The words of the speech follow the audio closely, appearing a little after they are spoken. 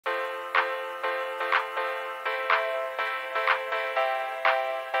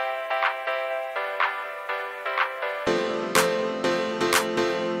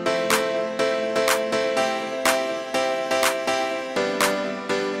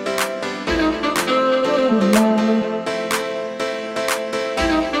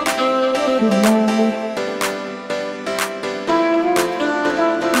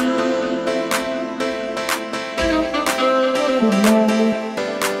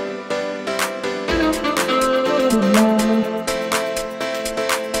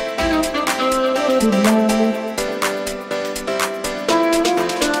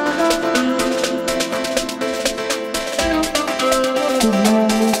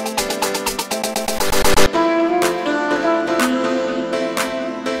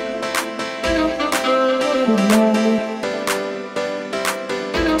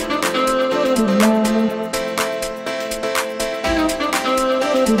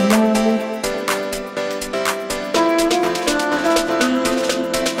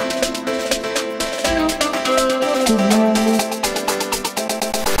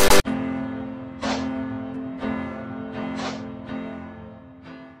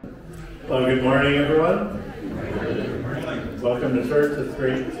Well, good morning, everyone. Good morning. Welcome to church. It's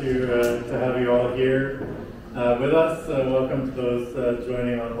great to have you all here with us. Welcome to those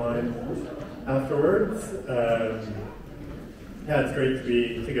joining online afterwards. It's great to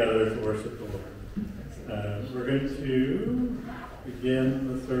be together to worship the Lord. We're going to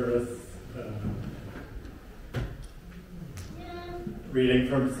begin the service reading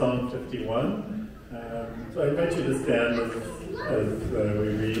from Psalm 51. So I invite you to stand as we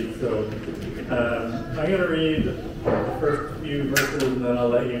read. So I'm going to read the first few verses, and then I'll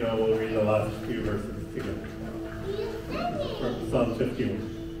let you know we'll read the last few verses together. From Psalm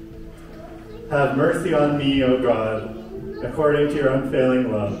 51. Have mercy on me, O God, according to your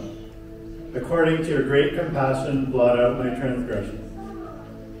unfailing love. According to your great compassion, blot out my transgressions.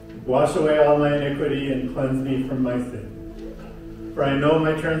 Wash away all my iniquity and cleanse me from my sin. For I know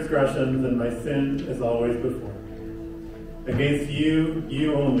my transgressions, and my sin is always before me. Against you,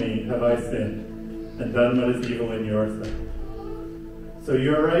 you only, have I sinned, and done what is evil in your sight. So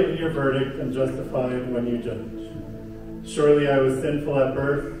you are right in your verdict and justified when you judge. Surely I was sinful at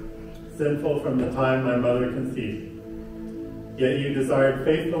birth, sinful from the time my mother conceived me. Yet you desired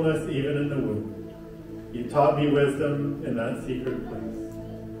faithfulness even in the womb. You taught me wisdom in that secret place.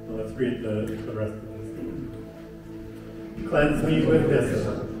 Now let's read the rest of this. Cleanse me with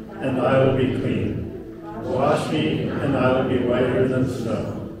hyssop, and I will be clean. Wash me, and I will be whiter than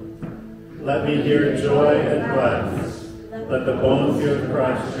snow. Let me hear joy and gladness. Let the bones you have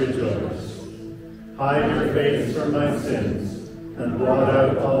crushed rejoice. Hide your face from my sins, and blot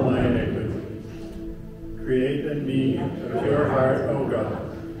out all my iniquities. Create in me a pure heart, O God,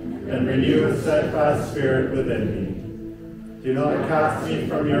 and renew a steadfast spirit within me. Do not cast me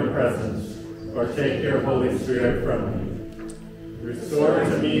from your presence, or take your Holy Spirit from me. Restore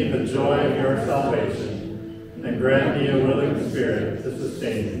to me the joy of your salvation, and grant me a willing spirit to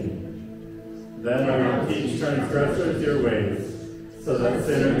sustain me. Then I will teach transgressors your ways, so that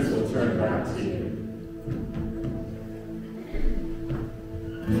sinners will turn back to you.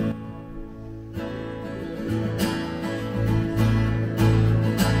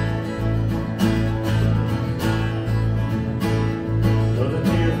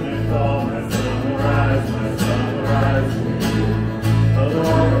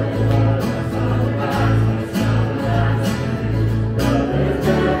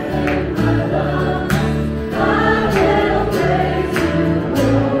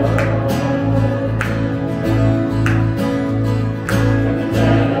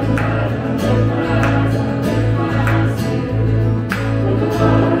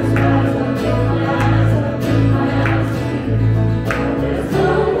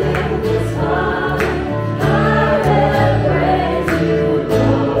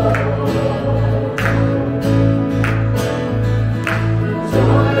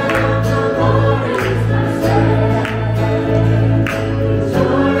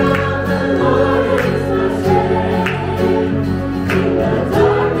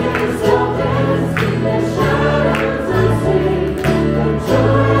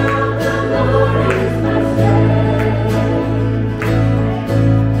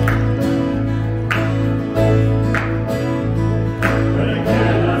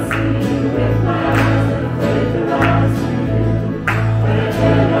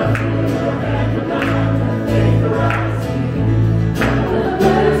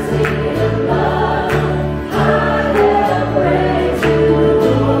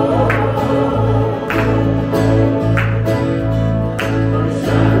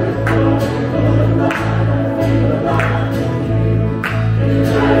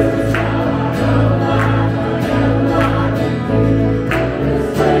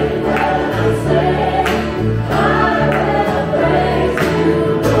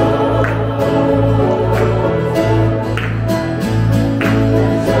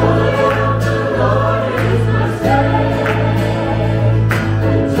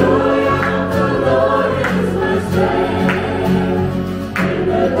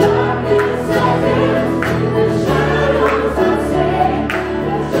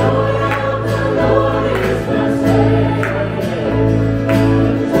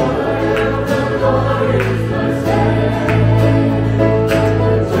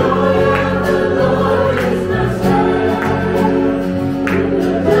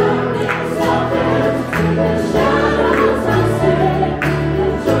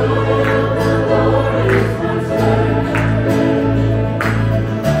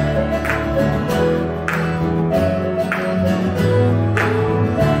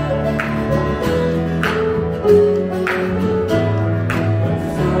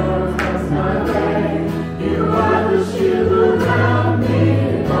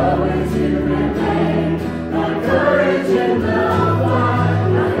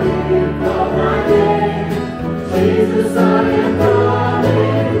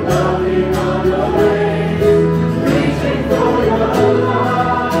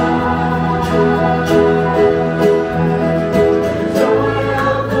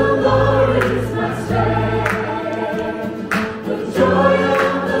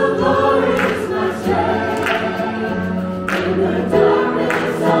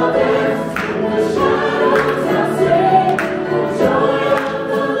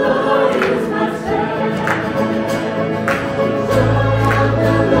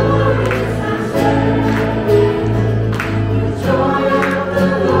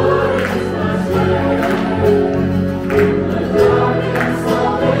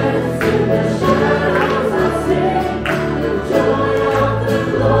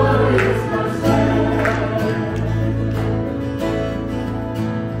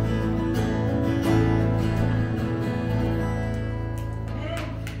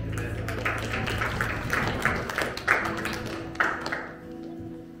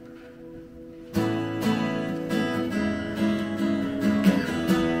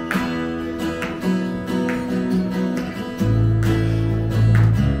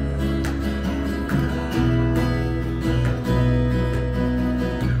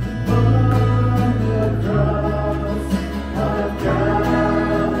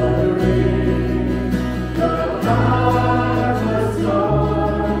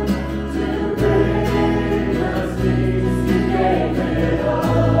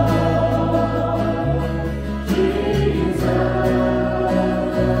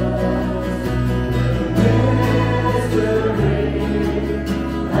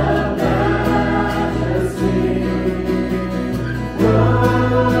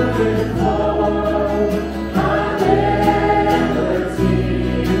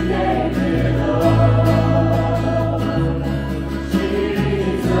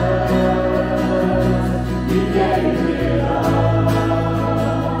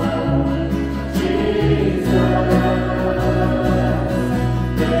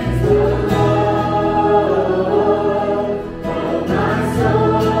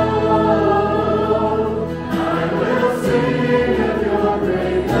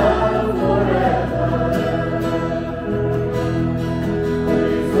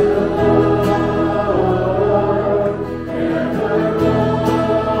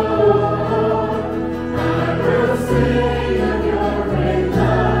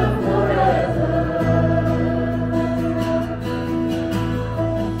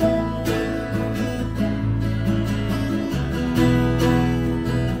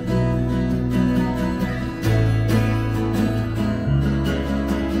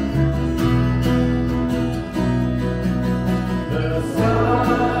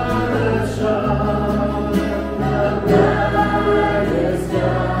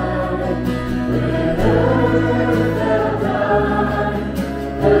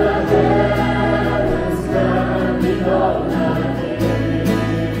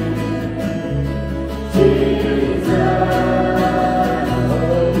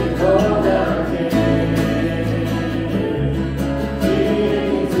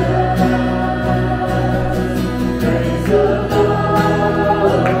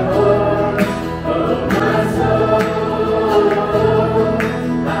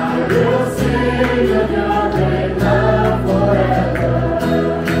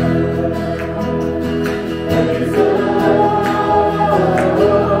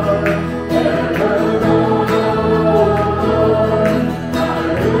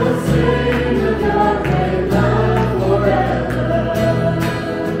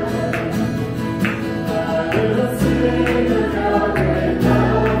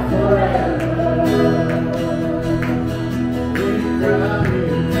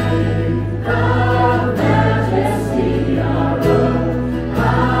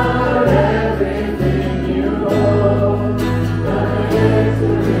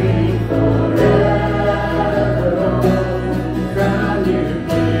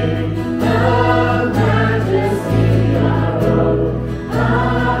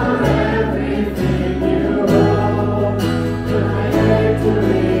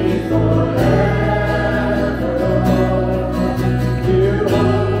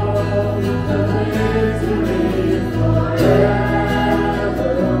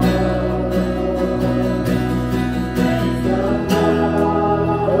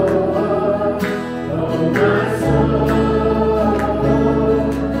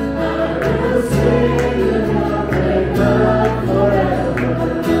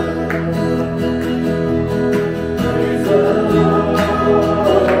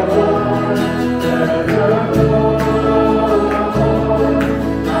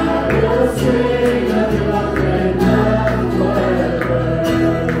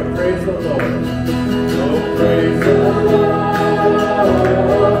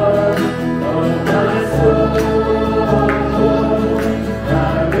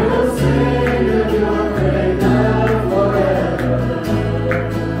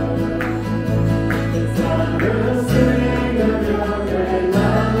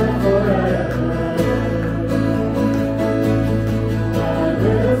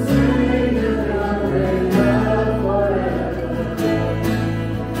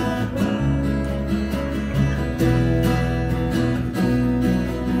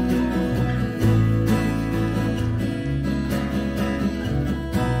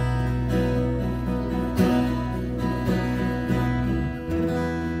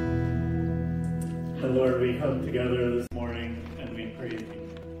 together this morning and we praise you.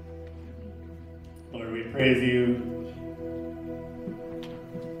 Lord, we praise you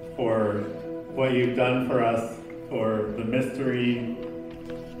for what you've done for us, for the mystery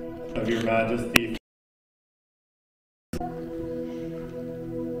of your majesty.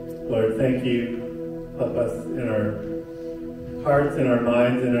 Lord, thank you. Help us in our hearts, in our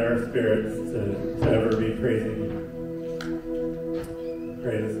minds, in our spirits to ever be praising you.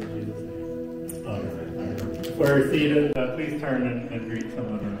 Pray this in Jesus' name. Amen. Before you're seated, please turn and greet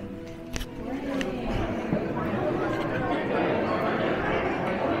someone around.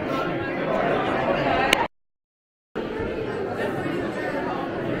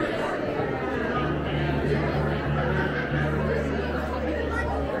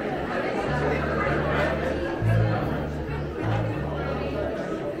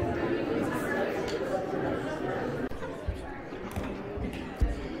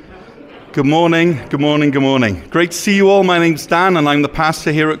 Good morning, good morning, good morning. Great to see you all. My name's Dan and I'm the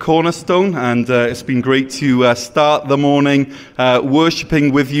pastor here at Cornerstone, and it's been great to start the morning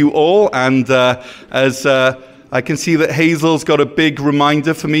worshipping with you all. And as I can see that Hazel's got a big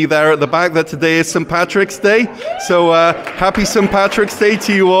reminder for me there at the back that today is St. Patrick's Day. So happy St. Patrick's Day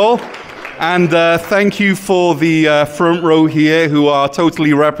to you all. And thank you for the front row here who are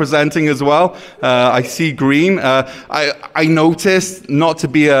totally representing as well. I see green. I noticed, not to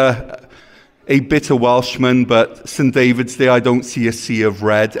be a bitter Welshman, but St. David's Day, I don't see a sea of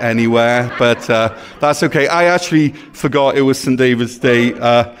red anywhere, but that's okay. I actually forgot it was St. David's Day.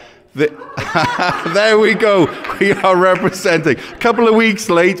 There we go. We are representing. A couple of weeks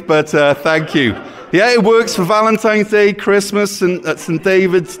late, but thank you. Yeah, it works for Valentine's Day, Christmas, and St.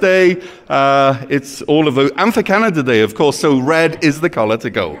 David's Day. It's all of those. And for Canada Day, of course, so red is the color to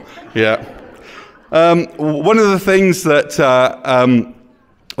go. Yeah. One of the things that...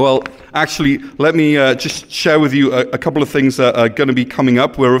 Well, actually, let me just share with you a couple of things that are going to be coming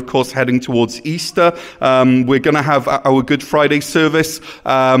up. We're, of course, heading towards Easter. We're going to have our Good Friday service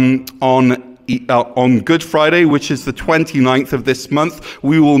on Good Friday, which is the 29th of this month.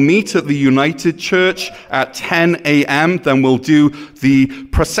 We will meet at the United Church at 10 a.m. Then we'll do the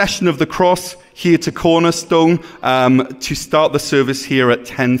procession of the cross here to Cornerstone to start the service here at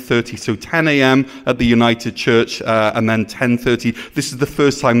 10:30. So 10 a.m. at the United Church and then 10:30. This is the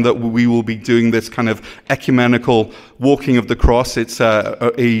first time that we will be doing this kind of ecumenical walking of the cross. It's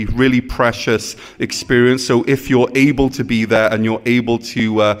a really precious experience. So if you're able to be there and you're able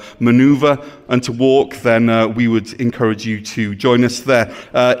to maneuver and to walk, then we would encourage you to join us there.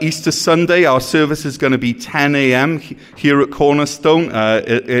 Easter Sunday, our service is going to be 10 a.m. here at Cornerstone.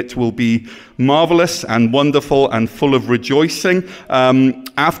 It will be marvelous and wonderful and full of rejoicing.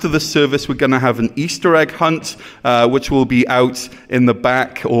 After the service, we're going to have an Easter egg hunt, which will be out in the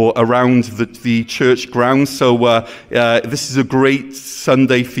back or around the church grounds. So this is a great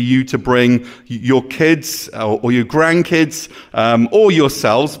Sunday for you to bring your kids or your grandkids or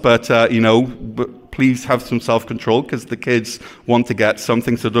yourselves, but please have some self-control because the kids want to get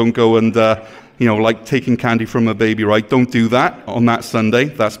something, so don't go and like taking candy from a baby, right? Don't do that on that Sunday.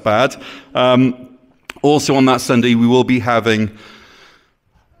 That's bad. Also on that Sunday, we will be having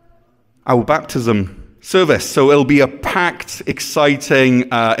our baptism service. So it'll be a packed, exciting,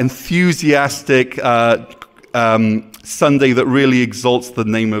 enthusiastic Sunday that really exalts the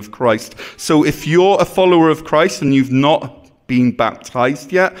name of Christ. So if you're a follower of Christ and you've not been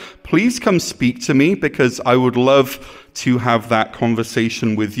baptized yet, please come speak to me because I would love to have that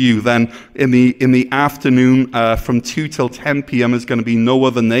conversation with you. Then in the afternoon from 2 till 10 p.m. is going to be No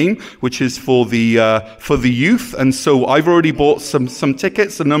Other Name, which is for the youth. And so I've already bought some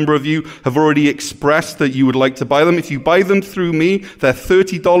tickets. A number of you have already expressed that you would like to buy them. If you buy them through me, they're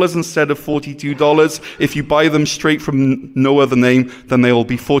 $30 instead of $42. If you buy them straight from No Other Name, then they'll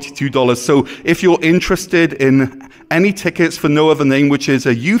be $42. So if you're interested in any tickets for No Other Name, which is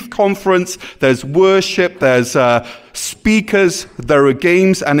a youth conference, there's worship, there's speakers, there are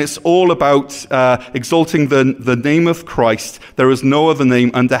games, and it's all about exalting the name of Christ. There is no other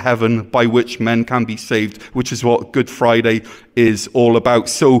name under heaven by which men can be saved, which is what Good Friday is all about.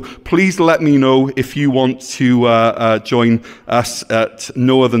 So please let me know if you want to join us at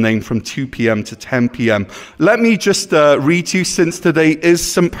No Other Name from 2 p.m. to 10 p.m. Let me just read to you, since today is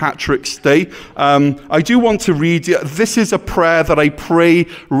St. Patrick's Day. I do want to read, this is a prayer that I pray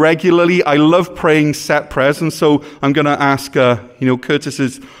regularly. I love praying set prayers, and so I'm going to ask,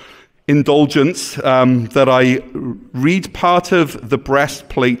 Curtis's indulgence that I read part of the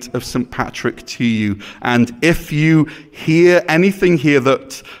breastplate of St. Patrick to you. And if you hear anything here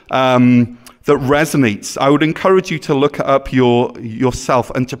that that resonates, I would encourage you to look it up yourself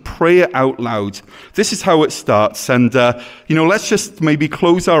and to pray it out loud. This is how it starts. And, let's just maybe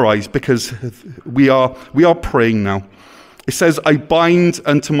close our eyes because we are praying now. It says, I bind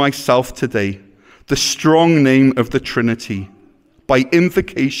unto myself today the strong name of the Trinity by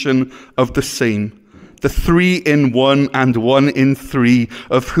invocation of the same, the three in one and one in three,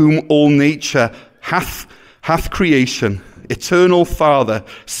 of whom all nature hath creation, eternal Father,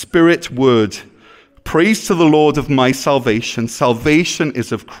 Spirit, Word. Praise to the Lord of my salvation. Salvation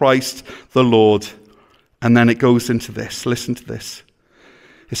is of Christ the Lord. And then it goes into this. Listen to this.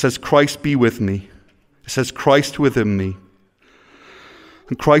 It says, Christ be with me. It says, Christ within me.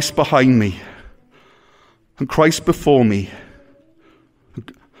 And Christ behind me. And Christ before me.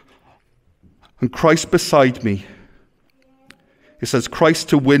 And Christ beside me. It says, Christ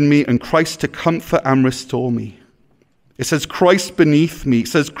to win me and Christ to comfort and restore me. It says, Christ beneath me. It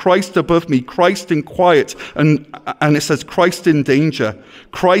says, Christ above me. Christ in quiet. And it says, Christ in danger.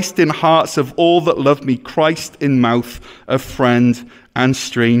 Christ in hearts of all that love me. Christ in mouth of friend and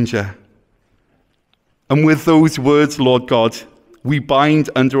stranger. And with those words, Lord God, we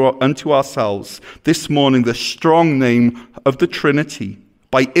bind unto ourselves this morning the strong name of the Trinity,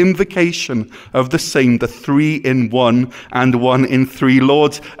 by invocation of the same, the three in one and one in three.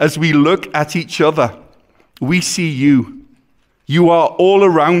 Lord, as we look at each other, we see you. You are all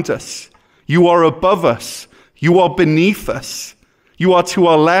around us. You are above us. You are beneath us. You are to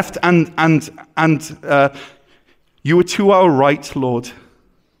our left and you are to our right, Lord.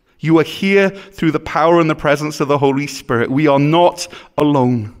 You are here through the power and the presence of the Holy Spirit. We are not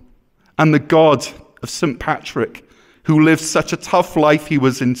alone. And the God of St. Patrick, who lived such a tough life, he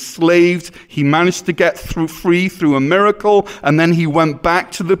was enslaved, he managed to get free through a miracle, and then he went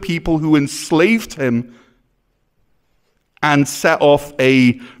back to the people who enslaved him and set off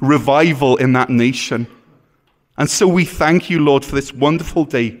a revival in that nation. And so we thank you, Lord, for this wonderful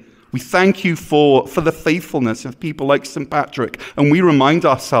day. We thank you for the faithfulness of people like St. Patrick. And we remind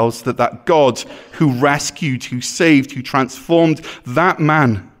ourselves that God who rescued, who saved, who transformed that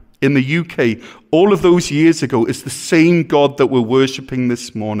man in the UK all of those years ago is the same God that we're worshiping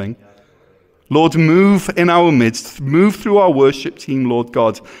this morning. Lord, move in our midst, move through our worship team, Lord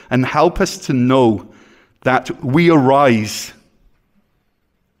God, and help us to know that we arise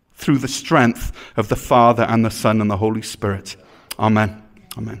through the strength of the Father and the Son and the Holy Spirit. Amen.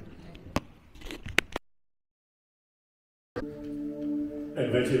 Amen. I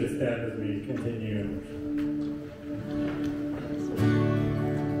invite you to stand as we continue.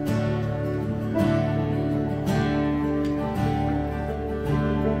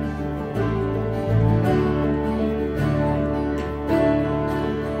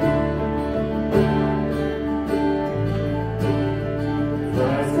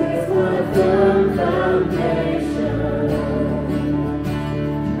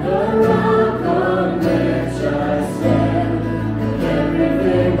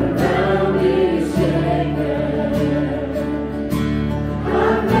 Everything around me is shaking.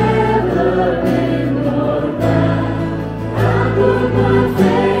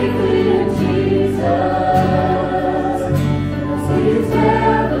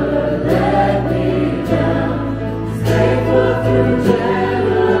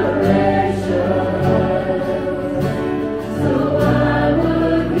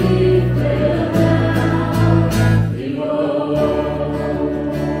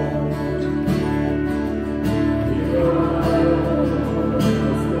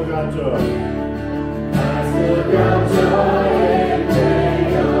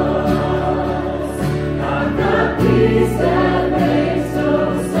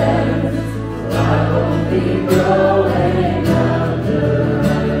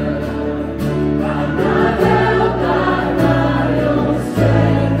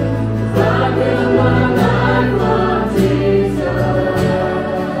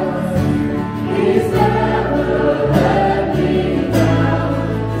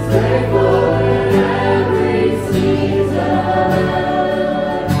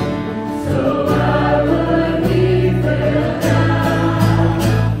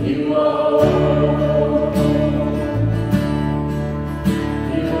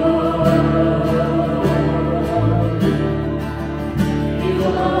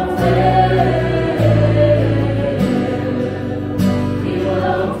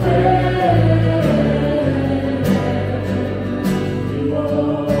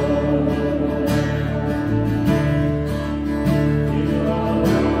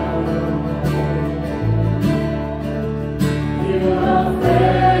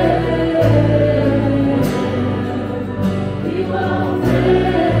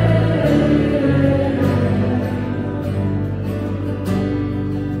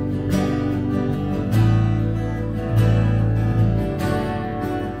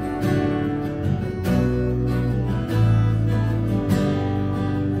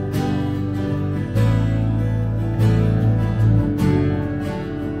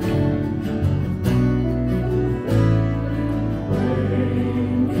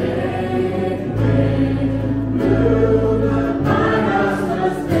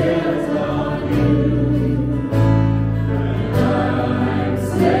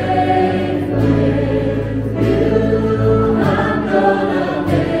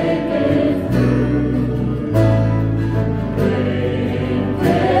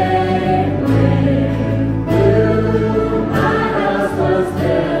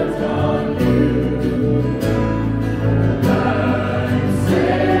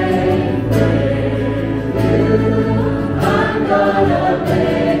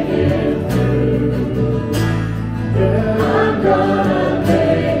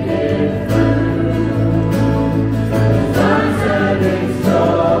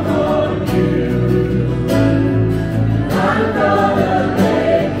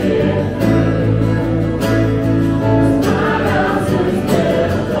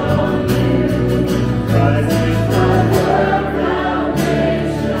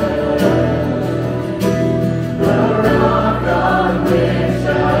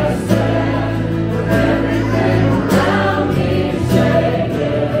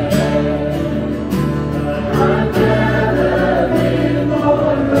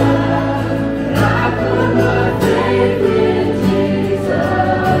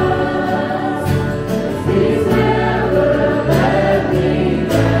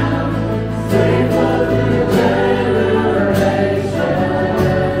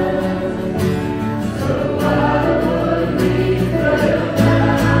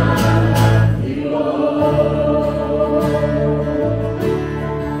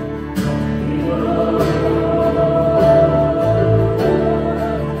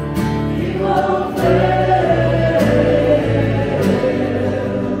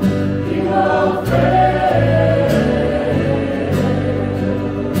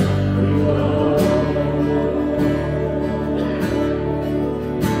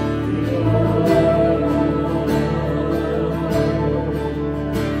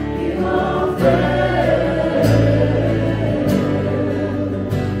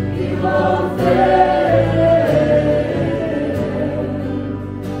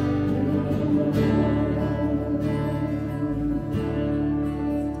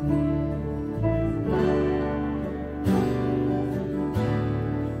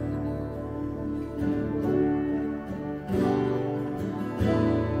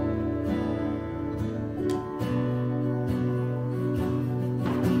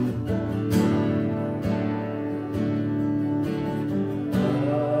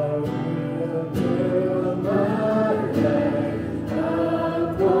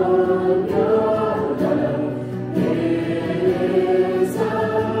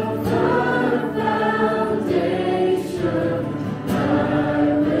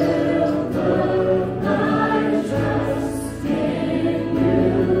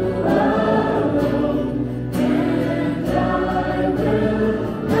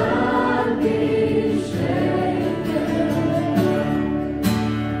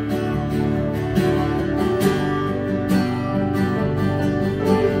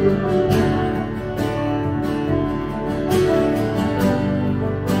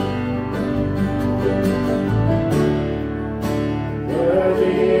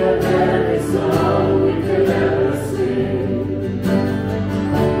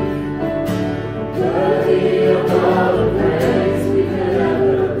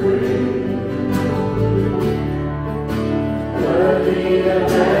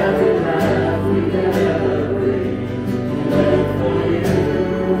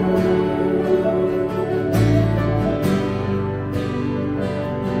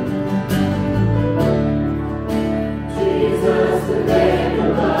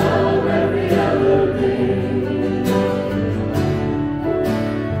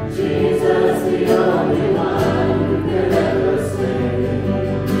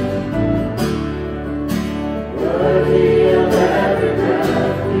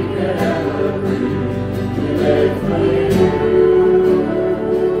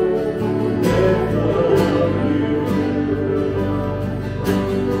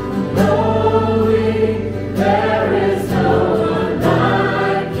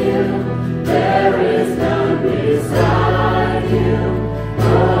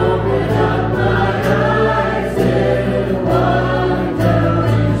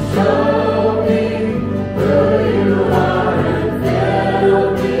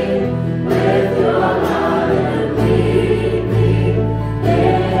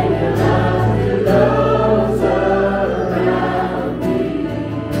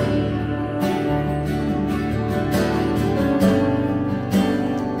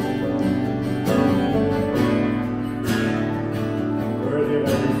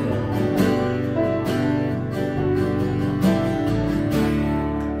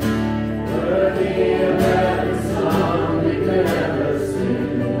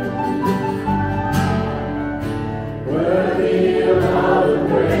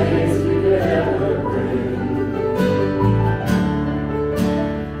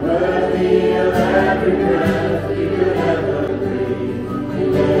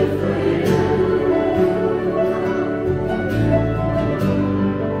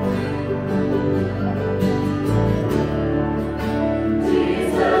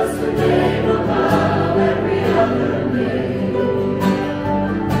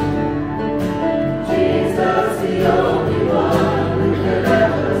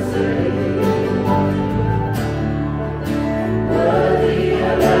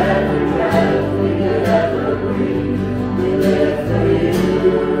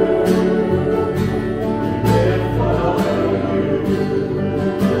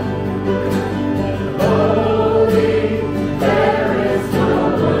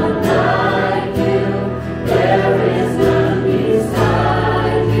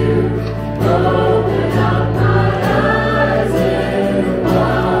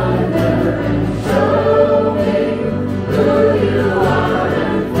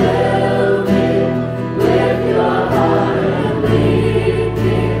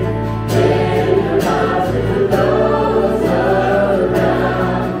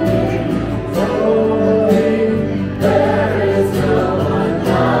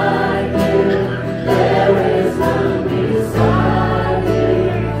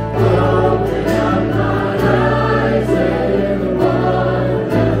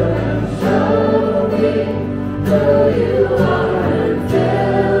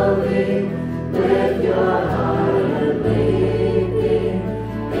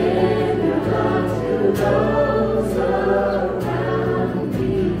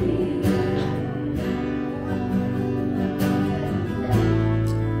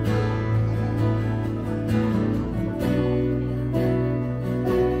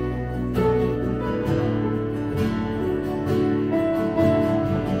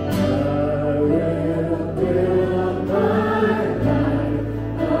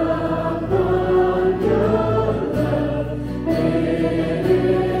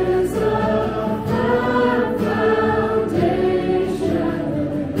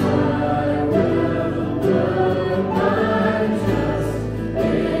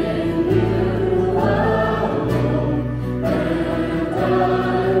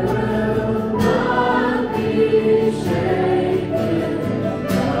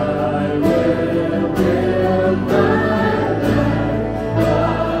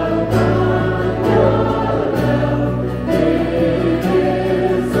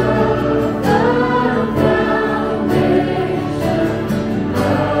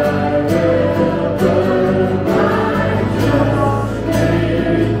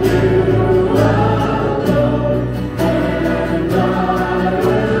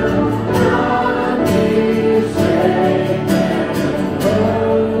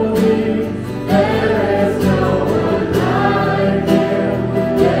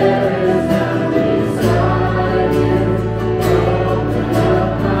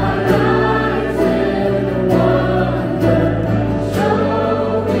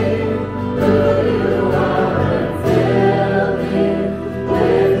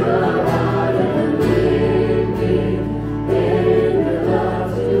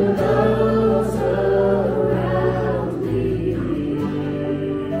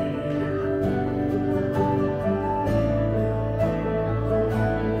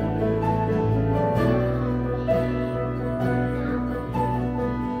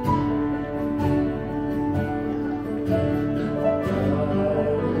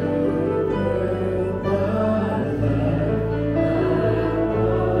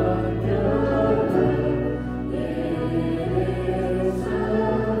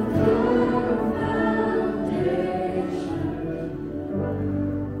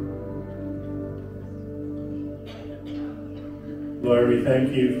 Lord, we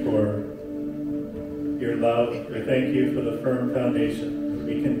thank you for your love. We thank you for the firm foundation that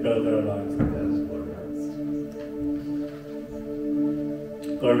we can build our lives upon, Lord.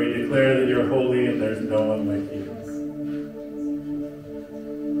 Lord, we declare that you're holy and there's no one like you.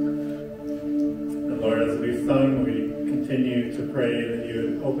 And Lord, as we've sung, we continue to pray that you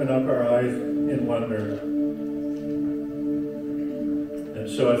would open up our eyes in wonder and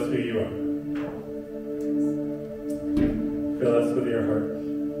show us who you are. Fill us with your heart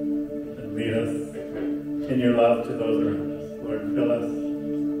and lead us in your love to those around us. Lord, fill us,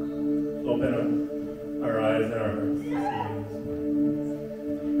 open up our eyes and our hearts to see you.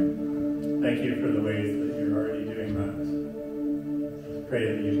 Thank you for the ways that you're already doing that. Just pray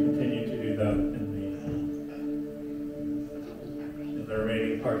that you continue to do that in the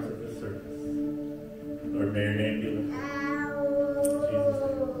remaining parts of this service. Lord, may your name be lifted.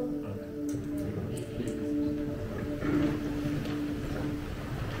 In Jesus' name.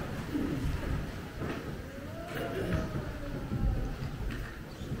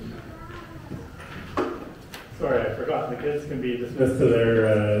 Sorry, I forgot. The kids can be dismissed to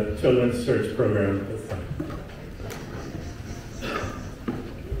their children's church program at this time.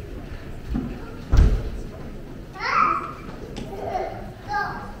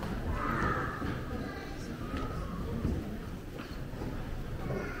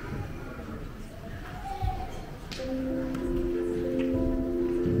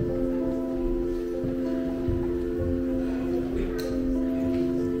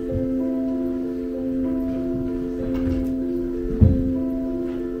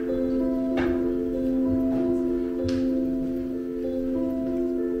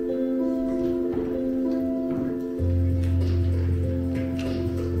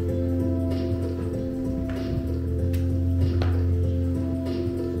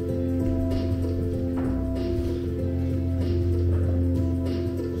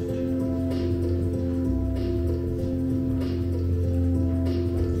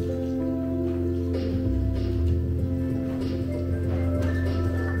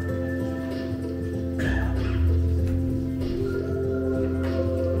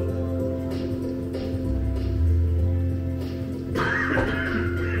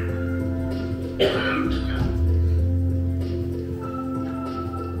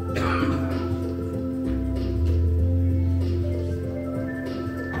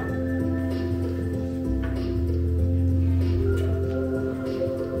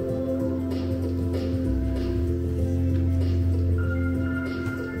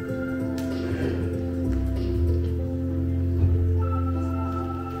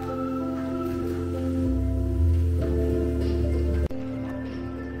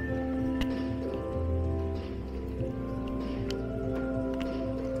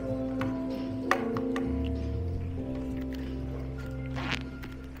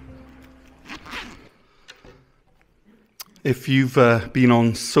 If you've been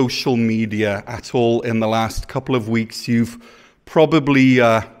on social media at all in the last couple of weeks, you've probably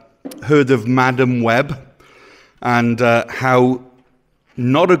heard of Madam Web and how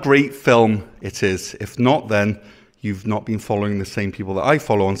not a great film it is. If not, then you've not been following the same people that I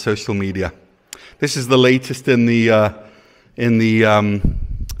follow on social media. This is the latest in the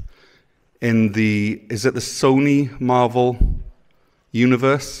is it the Sony Marvel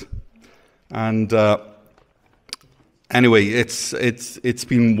universe? And anyway, it's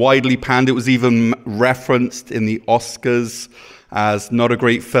been widely panned. It was even referenced in the Oscars as not a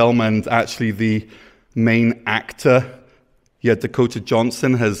great film, and actually the main actor, Dakota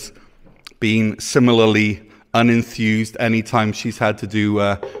Johnson, has been similarly unenthused anytime she's had to do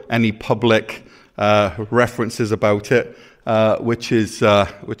any public references about it, which is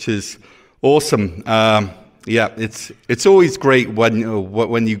awesome. It's always great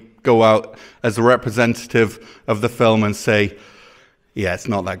when you go out as a representative of the film and say, yeah, it's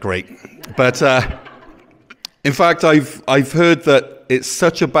not that great. But in fact, I've heard that it's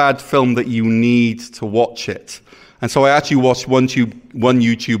such a bad film that you need to watch it. And so I actually watched one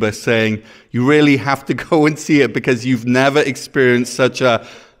YouTuber saying, you really have to go and see it because you've never experienced such a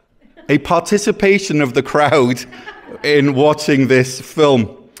participation of the crowd in watching this film.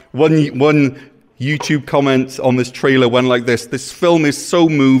 One YouTube comment on this trailer went like this: "This film is so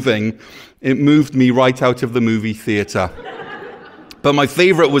moving, it moved me right out of the movie theater." But my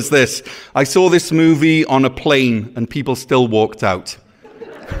favorite was this: "I saw this movie on a plane and people still walked out."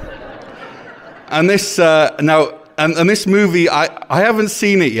 And this, now, And this movie, I haven't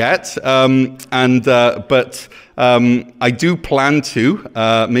seen it yet, but I do plan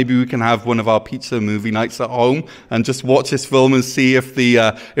to. Maybe we can have one of our pizza movie nights at home and just watch this film and see if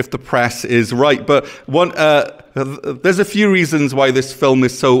the press is right. But there's a few reasons why this film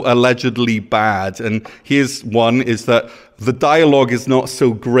is so allegedly bad, and here's one: is that the dialogue is not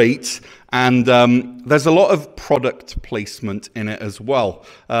so great. And there's a lot of product placement in it as well.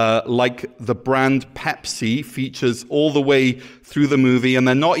 Like the brand Pepsi features all the way through the movie, and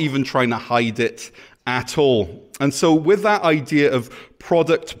they're not even trying to hide it at all. And so with that idea of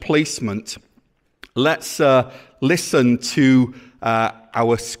product placement, let's listen to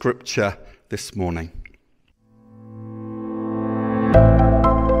our scripture this morning.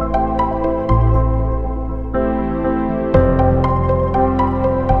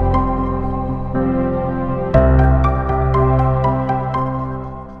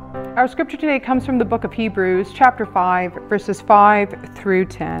 Our scripture today comes from the book of Hebrews, chapter 5, verses 5 through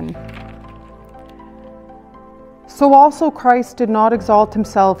 10. So also Christ did not exalt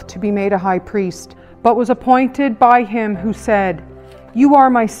himself to be made a high priest, but was appointed by him who said, "You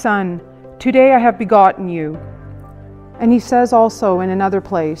are my son, today I have begotten you." And he says also in another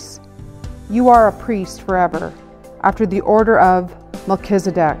place, "You are a priest forever, after the order of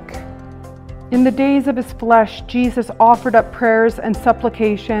Melchizedek." In the days of his flesh, Jesus offered up prayers and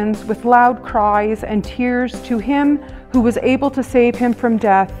supplications with loud cries and tears to him who was able to save him from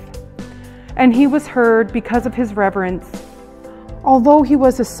death. And he was heard because of his reverence. Although he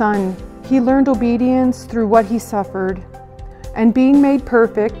was a son, he learned obedience through what he suffered. And being made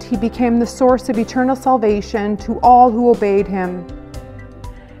perfect, he became the source of eternal salvation to all who obeyed him,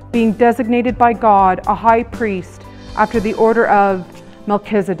 being designated by God a high priest after the order of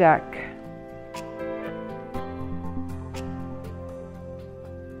Melchizedek.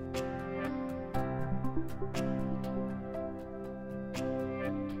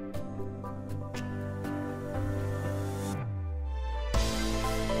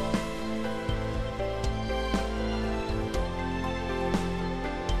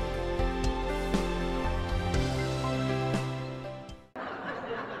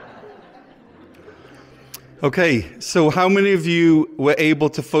 Okay, so how many of you were able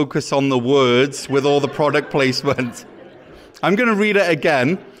to focus on the words with all the product placement? I'm going to read it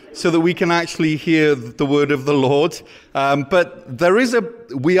again so that we can actually hear the word of the Lord. But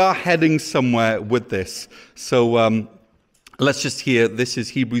we are heading somewhere with this. So let's just hear, this is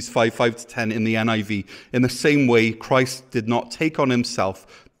Hebrews 5, 5-10 in the NIV. In the same way, Christ did not take on himself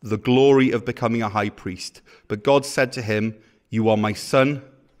the glory of becoming a high priest. But God said to him, "You are my son.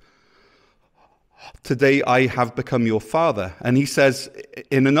 Today I have become your father." And he says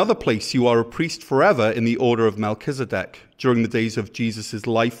in another place, "You are a priest forever in the order of Melchizedek." During the days of Jesus'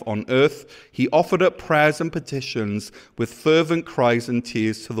 life on earth, he offered up prayers and petitions with fervent cries and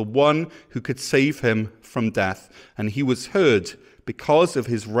tears to the one who could save him from death. And he was heard because of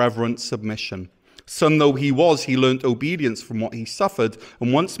his reverent submission. Son though he was, he learnt obedience from what he suffered,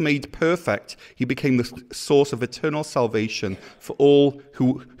 and once made perfect, he became the source of eternal salvation for all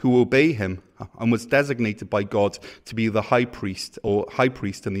who obey him, and was designated by God to be the high priest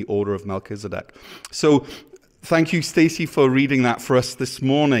in the order of Melchizedek. So thank you, Stacey, for reading that for us this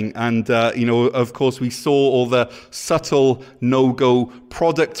morning. And, of course, we saw all the subtle no-go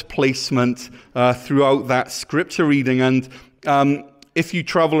product placement throughout that scripture reading. And if you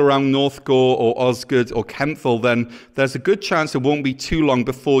travel around North Gower or Osgood or Kempville, then there's a good chance it won't be too long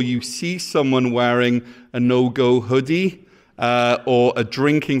before you see someone wearing a no-go hoodie or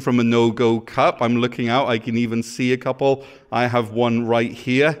drinking from a no-go cup. I'm looking out. I can even see a couple. I have one right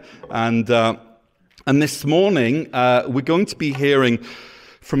here. And this morning, we're going to be hearing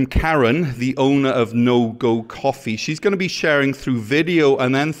from Karin, the owner of No Go Coffee. She's going to be sharing through video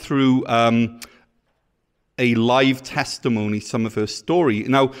and then through a live testimony, some of her story.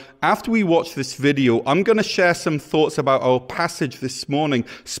 Now, after we watch this video, I'm going to share some thoughts about our passage this morning,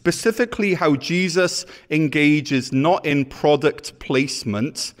 specifically how Jesus engages not in product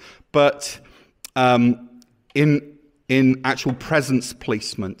placement, but in actual presence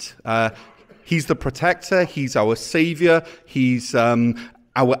placement. He's the protector, he's our savior, he's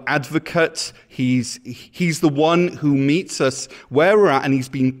our advocate. He's the one who meets us where we're at, and he's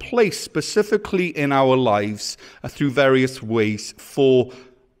been placed specifically in our lives through various ways for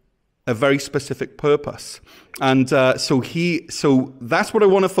a very specific purpose. And so that's what I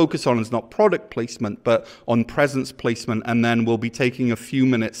want to focus on, is not product placement, but on presence placement. And then we'll be taking a few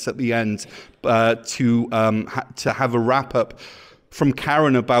minutes at the end to have a wrap up from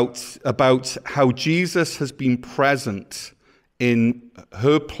Karin about how Jesus has been present in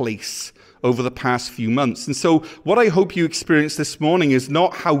her place over the past few months. And so what I hope you experience this morning is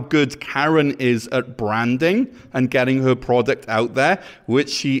not how good Karin is at branding and getting her product out there, which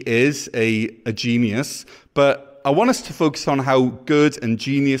she is a genius, but I want us to focus on how good and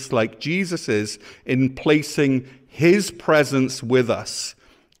genius like Jesus is in placing his presence with us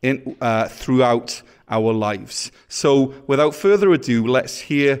in, throughout our lives. So without further ado, let's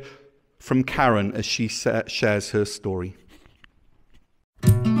hear from Karin as she shares her story.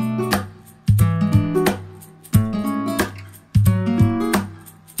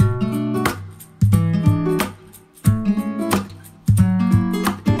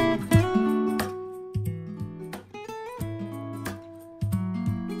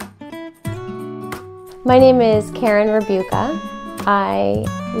 My name is Karin Rabuka. I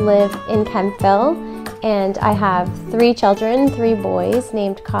live in Kentville, and I have 3 children, 3 boys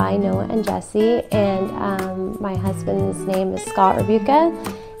named Kai, Noah, and Jesse, and my husband's name is Scott Rabuka,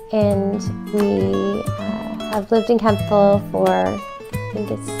 and we have lived in Kentville for, I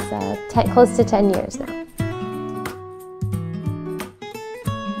think it's close to 10 years now.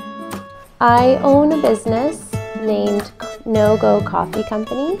 I own a business named No Go Coffee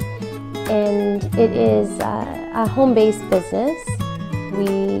Company, and it is a home-based business.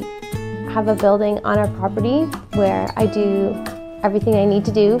 We have a building on our property where I do everything I need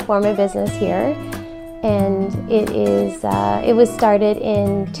to do for my business here, and it was started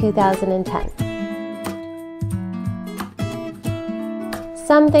in 2010.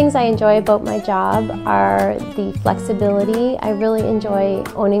 Some things I enjoy about my job are the flexibility. I really enjoy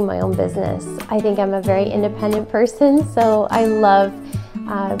owning my own business. I think I'm a very independent person, so I love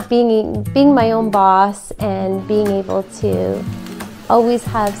being my own boss and being able to always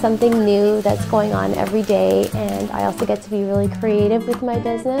have something new that's going on every day, and I also get to be really creative with my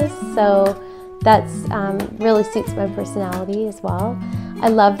business, so that's really suits my personality as well. I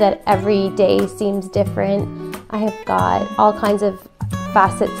love that every day seems different. I have got all kinds of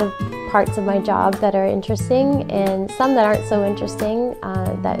facets of parts of my job that are interesting and some that aren't so interesting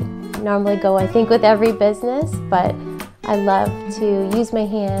that normally go, I think, with every business, but I love to use my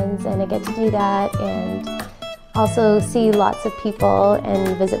hands, and I get to do that, and also see lots of people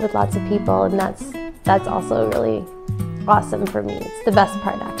and visit with lots of people, and that's also really awesome for me. It's the best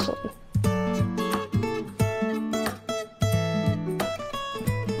part, actually.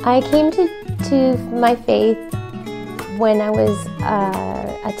 I came to my faith when I was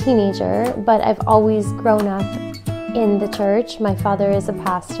a teenager, but I've always grown up in the church. My father is a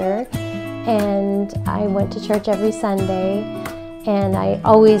pastor, and I went to church every Sunday, and I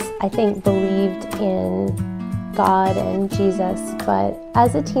always, I think, believed in God and Jesus. But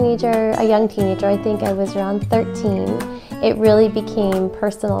as a teenager, a young teenager, I think I was around 13, it really became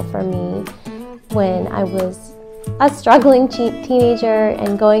personal for me when I was a struggling teenager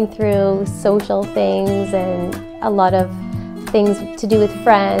and going through social things and a lot of things to do with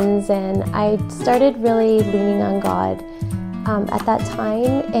friends, and I started really leaning on God at that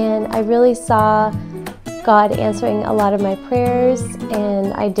time, and I really saw God answering a lot of my prayers,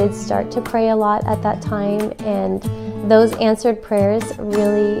 and I did start to pray a lot at that time, and those answered prayers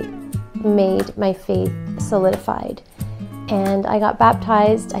really made my faith solidified. And I got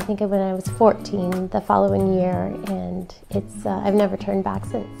baptized, I think when I was 14 the following year, and I've never turned back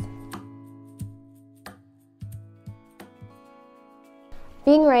since.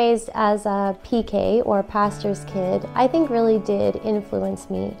 Being raised as a PK, or pastor's kid, I think really did influence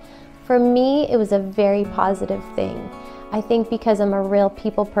me. For me, it was a very positive thing. I think because I'm a real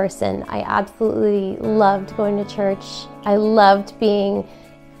people person, I absolutely loved going to church. I loved being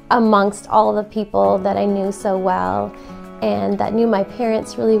amongst all the people that I knew so well and that knew my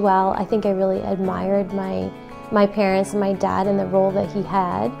parents really well. I think I really admired my parents and my dad and the role that he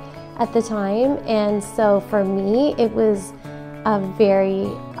had at the time. And so for me, it was a very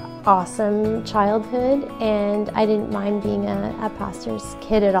awesome childhood, and I didn't mind being a pastor's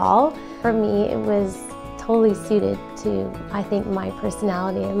kid at all. For me, it was totally suited to, I think, my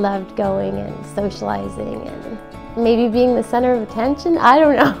personality. I loved going and socializing and maybe being the center of attention. I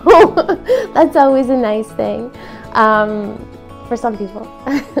don't know. That's always a nice thing for some people.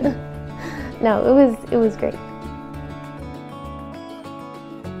 No, it was great.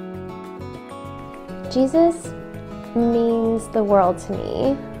 Jesus means the world to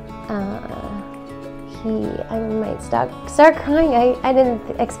me. I might start crying. I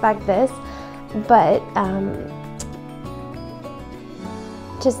didn't expect this, but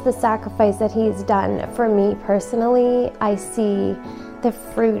just the sacrifice that he's done for me personally, I see the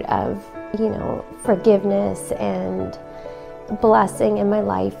fruit of, forgiveness and blessing in my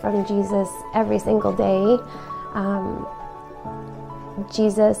life from Jesus every single day.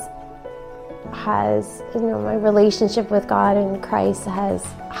 Jesus has, my relationship with God and Christ has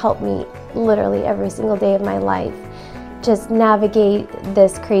helped me literally every single day of my life just navigate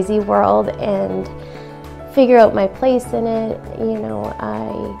this crazy world and figure out my place in it.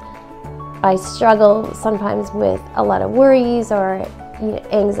 I struggle sometimes with a lot of worries or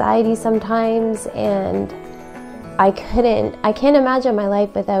anxiety sometimes, and I can't imagine my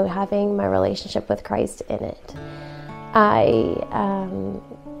life without having my relationship with Christ in it.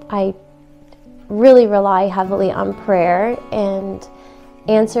 I really rely heavily on prayer and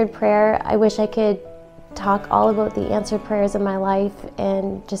answered prayer. I wish I could talk all about the answered prayers in my life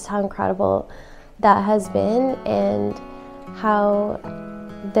and just how incredible that has been, and how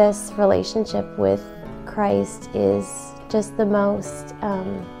this relationship with Christ is just the most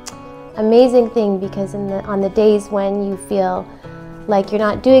amazing thing, because on the days when you feel like you're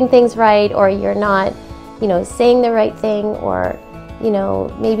not doing things right, or you're not saying the right thing, or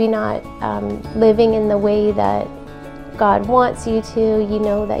maybe not living in the way that God wants you to, you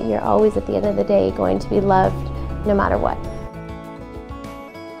know that you're always at the end of the day going to be loved no matter what.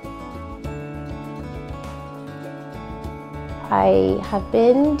 I have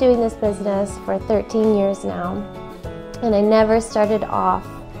been doing this business for 13 years now, and I never started off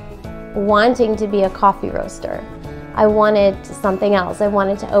wanting to be a coffee roaster. I wanted something else. I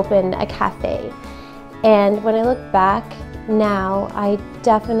wanted to open a cafe. And when I look back now, I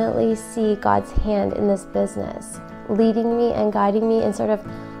definitely see God's hand in this business, leading me and guiding me and sort of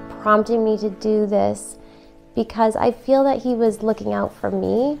prompting me to do this, because I feel that He was looking out for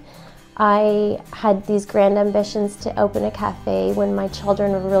me. I had these grand ambitions to open a cafe when my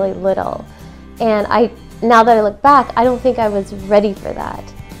children were really little. And now that I look back, I don't think I was ready for that.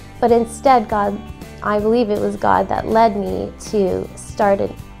 But instead, I believe it was God that led me to start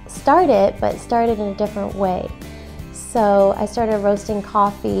it, but start it in a different way. So I started roasting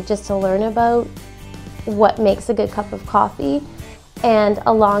coffee just to learn about what makes a good cup of coffee. And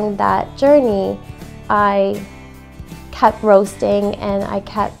along that journey, I kept roasting, and I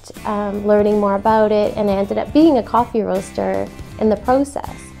kept learning more about it, and I ended up being a coffee roaster in the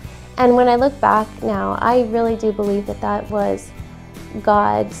process. And when I look back now, I really do believe that was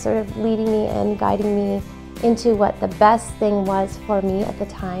God sort of leading me and guiding me into what the best thing was for me at the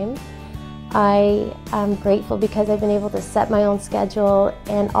time. I am grateful because I've been able to set my own schedule,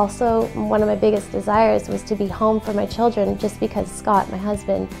 and also one of my biggest desires was to be home for my children, just because Scott, my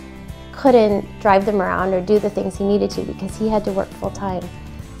husband, couldn't drive them around or do the things he needed to because he had to work full time.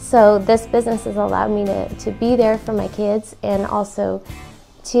 So this business has allowed me to be there for my kids, and also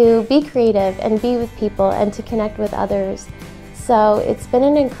to be creative and be with people and to connect with others. So it's been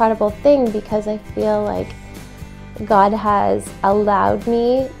an incredible thing, because I feel like God has allowed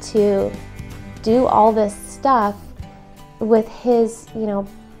me to do all this stuff with His,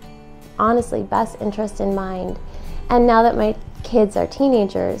 honestly, best interest in mind. And now that my kids are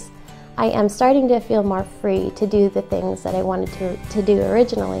teenagers, I am starting to feel more free to do the things that I wanted to do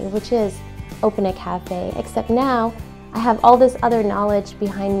originally, which is open a cafe, except now I have all this other knowledge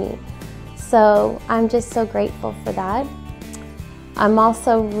behind me. So I'm just so grateful for that. I'm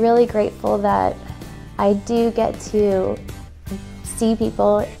also really grateful that I do get to see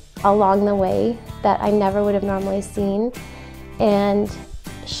people along the way that I never would have normally seen, and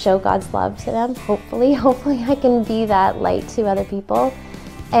show God's love to them. Hopefully I can be that light to other people.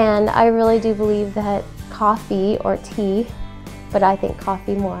 And I really do believe that coffee or tea, but I think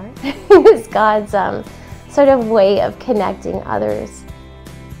coffee more, is God's sort of way of connecting others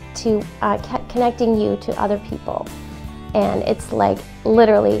to, connecting you to other people. And it's like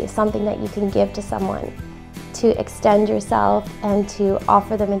literally something that you can give to someone, to extend yourself and to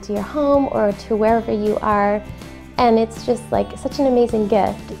offer them into your home or to wherever you are. And it's just like such an amazing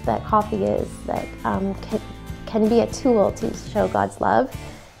gift that coffee is, that can be a tool to show God's love.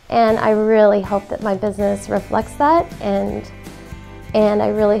 And I really hope that my business reflects that, and I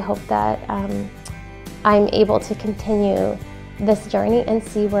really hope that I'm able to continue this journey and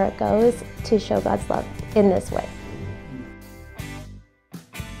see where it goes to show God's love in this way.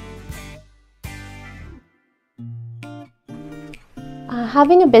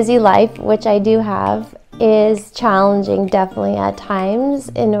 Having a busy life, which I do have, is challenging definitely at times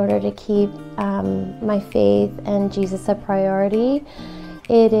in order to keep my faith and Jesus a priority.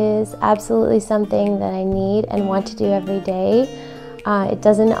 It is absolutely something that I need and want to do every day. It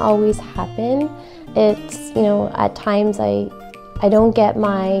doesn't always happen. It's, at times I don't get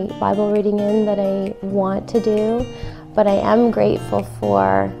my Bible reading in that I want to do, but I am grateful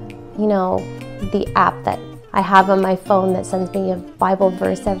for, the app that I have on my phone that sends me a Bible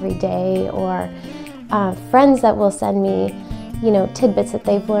verse every day, or friends that will send me tidbits that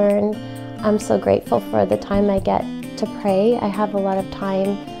they've learned. I'm so grateful for the time I get to pray. I have a lot of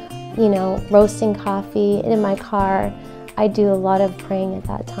time, roasting coffee in my car. I do a lot of praying at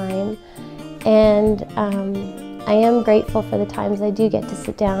that time. And I am grateful for the times I do get to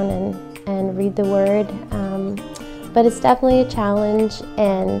sit down and read the Word. But it's definitely a challenge,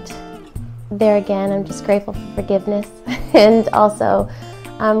 and there again, I'm just grateful for forgiveness and also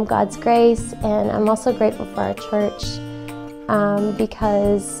God's grace. And I'm also grateful for our church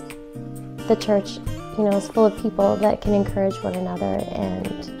because the church, is full of people that can encourage one another, and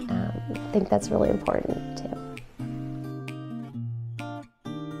I think that's really important too.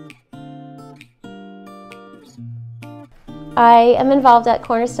 I am involved at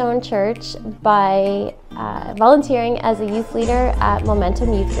Cornerstone Church by volunteering as a youth leader at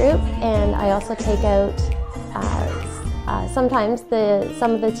Momentum Youth Group, and I also take out sometimes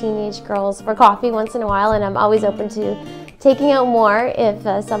some of the teenage girls for coffee once in a while, and I'm always open to taking out more if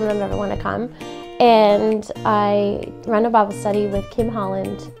some of them ever want to come. And I run a Bible study with Kim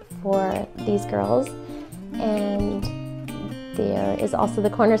Holland for these girls, and there is also the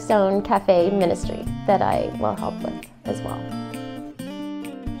Cornerstone Cafe ministry that I will help with as well.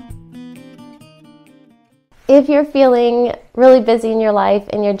 If you're feeling really busy in your life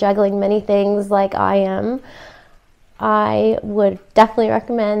and you're juggling many things like I am, I would definitely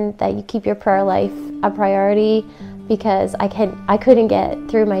recommend that you keep your prayer life a priority, because I couldn't get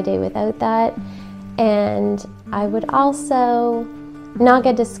through my day without that. And I would also not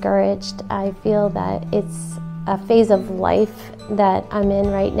get discouraged. I feel that it's a phase of life that I'm in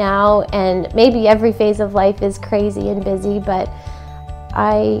right now, and maybe every phase of life is crazy and busy, but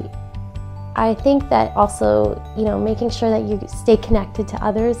I think that also, making sure that you stay connected to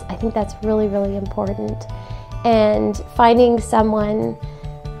others, I think that's really, really important. And finding someone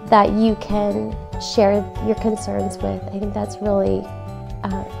that you can share your concerns with, I think that's really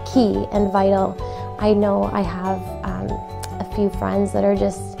key and vital. I know I have a few friends that are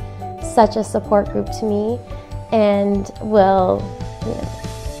just such a support group to me and will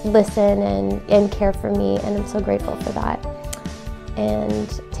listen and care for me, and I'm so grateful for that.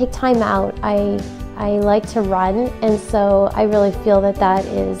 And take time out. I like to run, and so I really feel that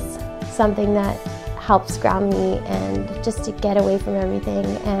is something that helps ground me, and just to get away from everything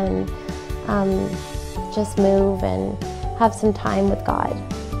and just move and have some time with God.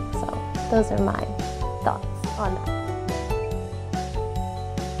 So those are my thoughts on that.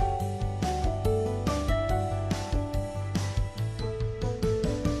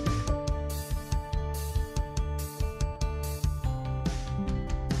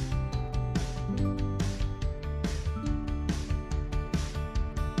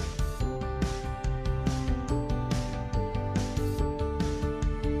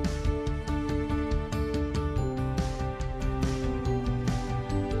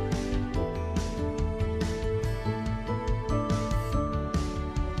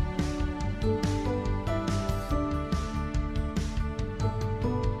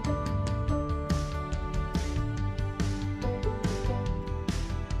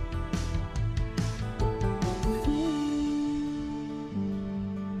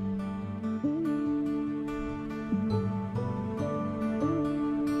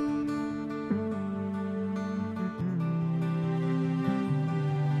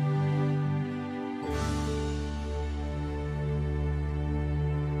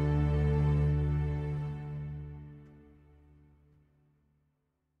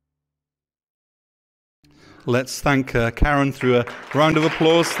 Let's thank Karin through a round of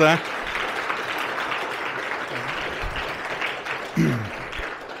applause there.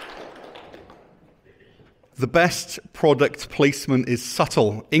 The best product placement is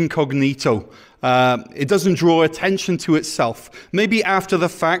subtle, incognito. It doesn't draw attention to itself. Maybe after the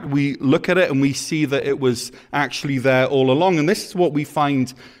fact we look at it and we see that it was actually there all along. And this is what we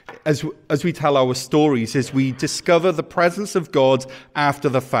find as we tell our stories, is we discover the presence of God after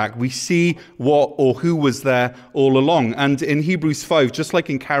the fact. We see what or who was there all along. And in Hebrews 5, just like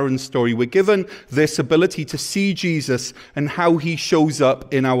in Karin's story, we're given this ability to see Jesus and how he shows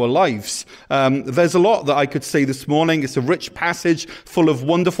up in our lives. There's a lot that I could say this morning. It's a rich passage full of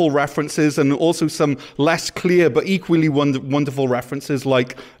wonderful references, and also some less clear but equally wonderful references,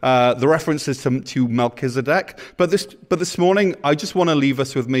 like the references to Melchizedek. But this morning, I just want to leave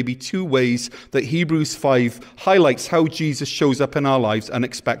us with maybe two ways that Hebrews 5 highlights how Jesus shows up in our lives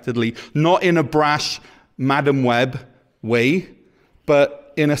unexpectedly, not in a brash Madam Web way,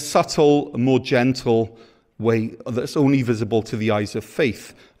 but in a subtle, more gentle way that's only visible to the eyes of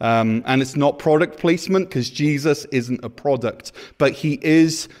faith. And it's not product placement, because Jesus isn't a product, but he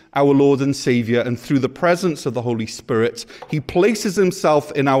is our Lord and Savior. And through the presence of the Holy Spirit, he places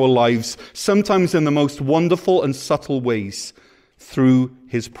himself in our lives, sometimes in the most wonderful and subtle ways, through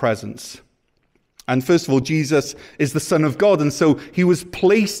his presence. And first of all, Jesus is the Son of God, and so he was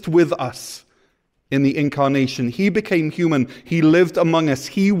placed with us in the incarnation. He became human. He lived among us.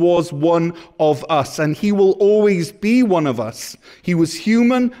 He was one of us, and he will always be one of us. He was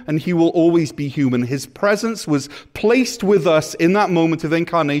human, and he will always be human. His presence was placed with us in that moment of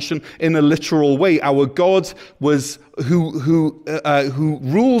incarnation in a literal way. Our God was who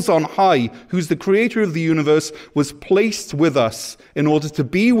rules on high, who's the creator of the universe, was placed with us in order to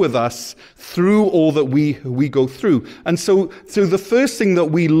be with us through all that we go through. And so the first thing that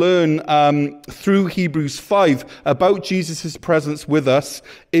we learn through Hebrews 5 about Jesus' presence with us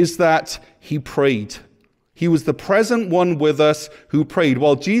is that he prayed. He was the present one with us who prayed.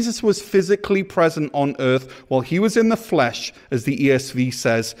 While Jesus was physically present on earth, while he was in the flesh, as the ESV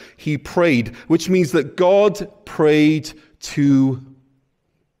says, he prayed, which means that God prayed to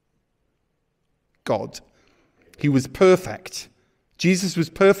God. He was perfect. Jesus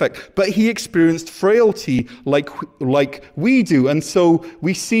was perfect, but he experienced frailty like we do. And so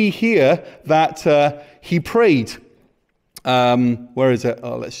we see here that he prayed. Where is it?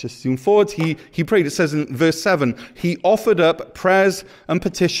 Oh, let's just zoom forward. He prayed. It says in verse 7, he offered up prayers and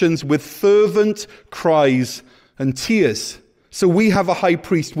petitions with fervent cries and tears. So we have a high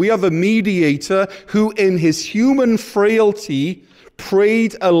priest. We have a mediator who in his human frailty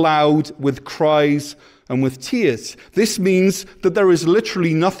prayed aloud with cries and with tears. This means that there is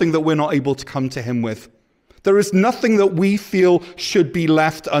literally nothing that we're not able to come to him with. There is nothing that we feel should be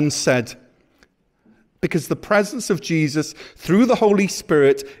left unsaid. Because the presence of Jesus through the Holy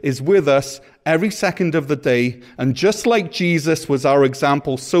Spirit is with us every second of the day. And just like Jesus was our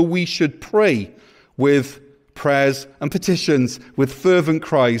example, so we should pray with prayers and petitions, with fervent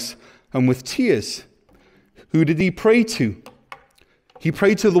cries and with tears. Who did he pray to? He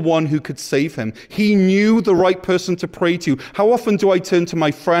prayed to the one who could save him. He knew the right person to pray to. How often do I turn to my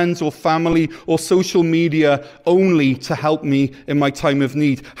friends or family or social media only to help me in my time of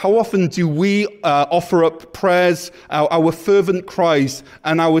need? How often do we offer up prayers, our fervent cries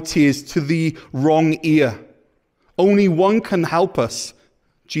and our tears to the wrong ear? Only one can help us.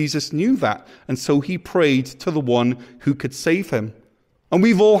 Jesus knew that, and so he prayed to the one who could save him. And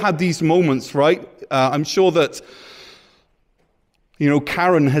we've all had these moments, right? I'm sure that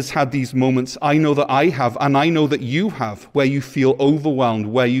Karin has had these moments. I know that I have, and I know that you have, where you feel overwhelmed,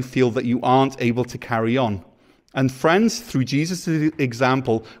 where you feel that you aren't able to carry on. And friends, through Jesus'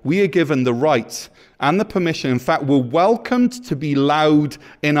 example, we are given the right and the permission. In fact, we're welcomed to be loud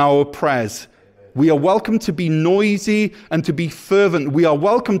in our prayers. We are welcome to be noisy and to be fervent. We are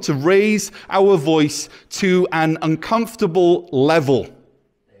welcome to raise our voice to an uncomfortable level.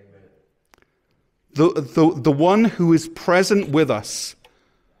 The one who is present with us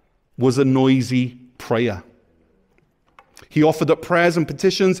was a noisy prayer. He offered up prayers and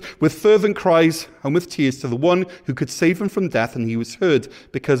petitions with fervent cries and with tears to the one who could save him from death, and he was heard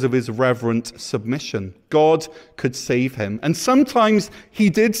because of his reverent submission. God could save him. And sometimes he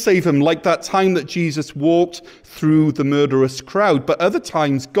did save him, like that time that Jesus walked through the murderous crowd. But other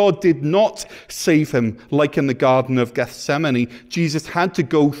times God did not save him, like in the Garden of Gethsemane. Jesus had to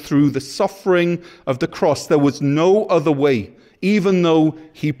go through the suffering of the cross. There was no other way, even though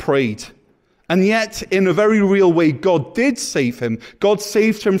he prayed. And yet, in a very real way, God did save him. God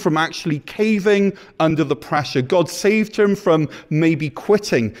saved him from actually caving under the pressure. God saved him from maybe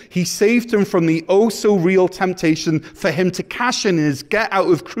quitting. He saved him from the oh-so-real temptation for him to cash in his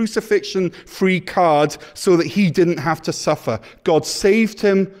get-out-of-crucifixion-free card so that he didn't have to suffer. God saved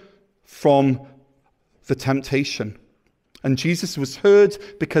him from the temptation. And Jesus was heard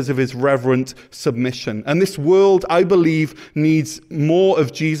because of his reverent submission. And this world, I believe, needs more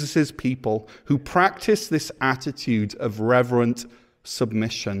of Jesus' people who practice this attitude of reverent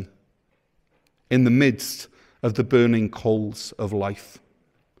submission in the midst of the burning coals of life.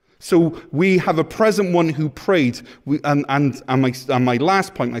 So we have a present one who prayed. And my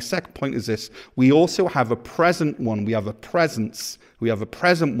last point, my second point is this. We also have a present one. We have a presence. We have a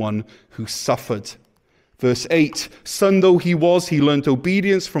present one who suffered. Verse 8, son though he was, he learnt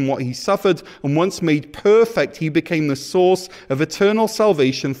obedience from what he suffered, and once made perfect, he became the source of eternal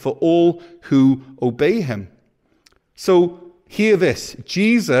salvation for all who obey him. So hear this,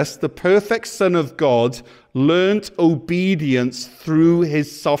 Jesus, the perfect Son of God, learnt obedience through his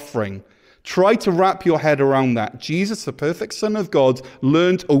suffering. Try to wrap your head around that. Jesus, the perfect Son of God,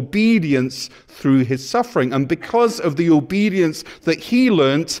 learned obedience through his suffering. And because of the obedience that he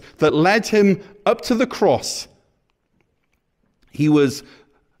learned that led him up to the cross, he was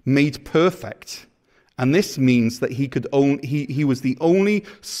made perfect. And this means that he was the only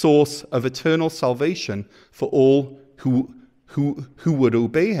source of eternal salvation for all who would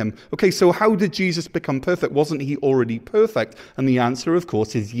obey him. Okay, so how did Jesus become perfect? Wasn't he already perfect? And the answer, of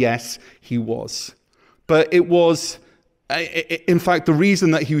course, is yes, he was. But it was, in fact, the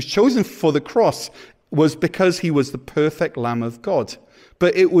reason that he was chosen for the cross was because he was the perfect Lamb of God.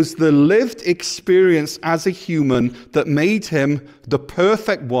 But it was the lived experience as a human that made him the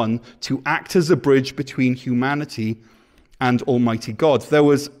perfect one to act as a bridge between humanity and Almighty God. There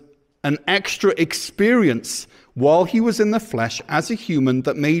was an extra experience while he was in the flesh as a human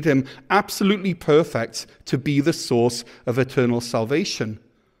that made him absolutely perfect to be the source of eternal salvation.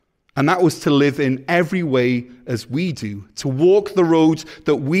 And that was to live in every way as we do, to walk the road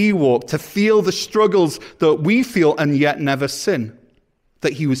that we walk, to feel the struggles that we feel and yet never sin.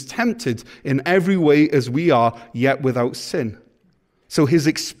 That he was tempted in every way as we are, yet without sin. So his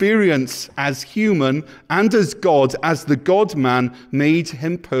experience as human and as God, as the God-man, made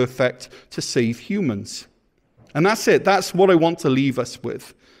him perfect to save humans. And that's it. That's what I want to leave us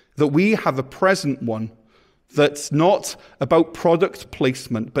with. That we have a present one that's not about product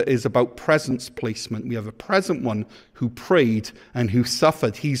placement, but is about presence placement. We have a present one who prayed and who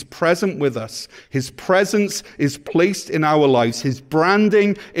suffered. He's present with us. His presence is placed in our lives. His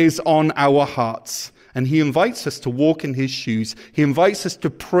branding is on our hearts. And he invites us to walk in his shoes. He invites us to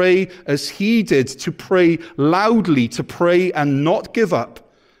pray as he did, to pray loudly, to pray and not give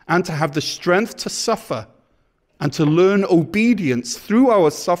up, and to have the strength to suffer and to learn obedience through our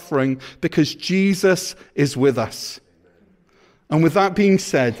suffering because Jesus is with us. And with that being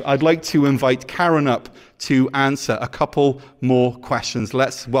said, I'd like to invite Karin up to answer a couple more questions.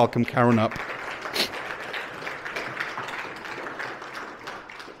 Let's welcome Karin up.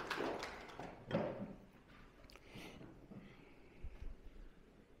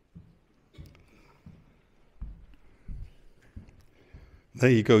 There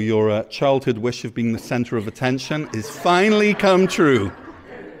you go. Your childhood wish of being the center of attention is finally come true.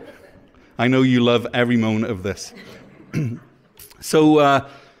 I know you love every moment of this. So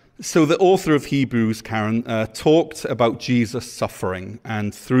the author of Hebrews, Karin, talked about Jesus suffering,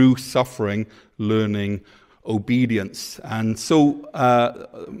 and through suffering, learning obedience. And so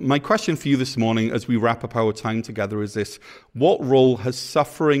my question for you this morning as we wrap up our time together is this: what role has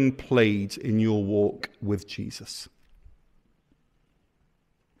suffering played in your walk with Jesus?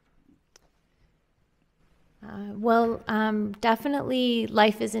 Definitely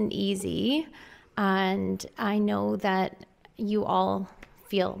life isn't easy, and I know that you all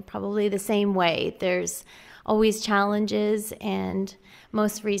feel probably the same way. There's always challenges, and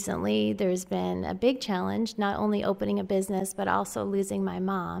most recently there's been a big challenge, not only opening a business, but also losing my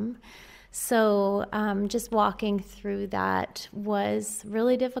mom. So just walking through that was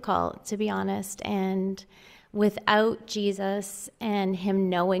really difficult, to be honest, and without Jesus and him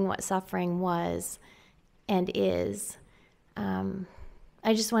knowing what suffering was and is,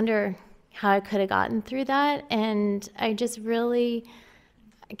 I just wonder how I could have gotten through that. And I just really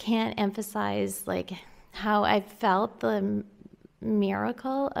can't emphasize like how I felt the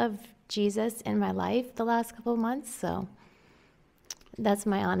miracle of Jesus in my life the last couple of months. So that's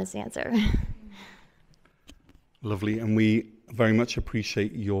my honest answer. Lovely, and we very much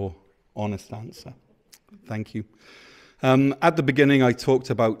appreciate your honest answer. Thank you. At the beginning, I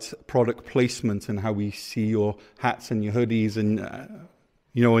talked about product placement and how we see your hats and your hoodies and,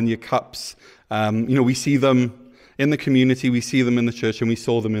 and your cups. We see them in the community, we see them in the church, and we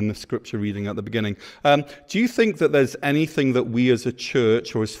saw them in the scripture reading at the beginning. Do you think that there's anything that we as a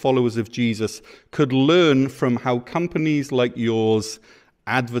church or as followers of Jesus could learn from how companies like yours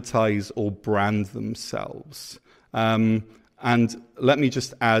advertise or brand themselves? And let me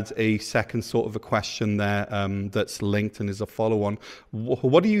just add a second sort of a question there that's linked and is a follow-on.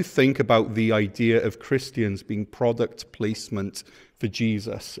 What do you think about the idea of Christians being product placement for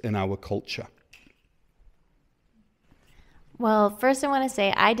Jesus in our culture? Well, first I want to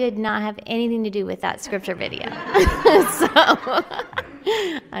say I did not have anything to do with that scripture video. So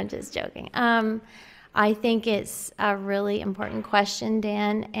I'm just joking. I think it's a really important question,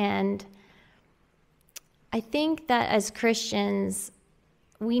 Dan, and I think that as Christians,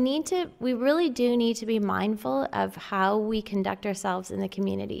 we really do need to be mindful of how we conduct ourselves in the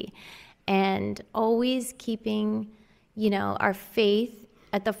community, and always keeping, our faith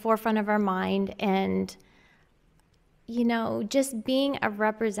at the forefront of our mind, and, just being a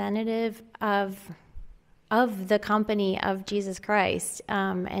representative of the company of Jesus Christ,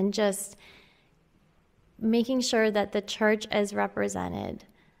 and just making sure that the church is represented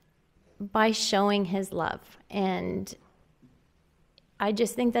by showing his love. And I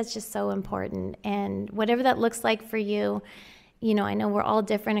just think that's just so important. And whatever that looks like for you, I know we're all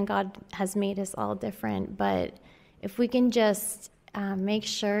different and God has made us all different, but if we can just make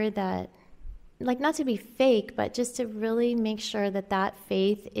sure that, not to be fake, but just to really make sure that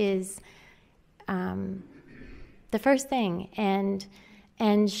faith is the first thing, and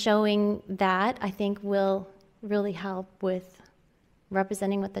showing that, I think, will really help with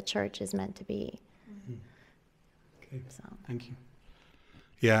representing what the church is meant to be. Okay. So. Thank you.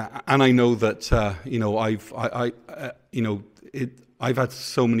 Yeah, and I know that I've had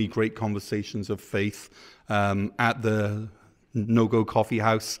so many great conversations of faith at the No-Go Coffee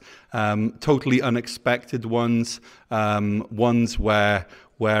House, totally unexpected ones, ones where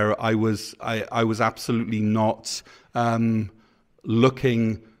I was absolutely not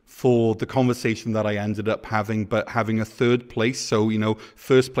looking for the conversation that I ended up having, but having a third place. So,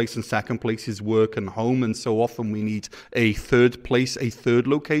 first place and second place is work and home, and so often we need a third place, a third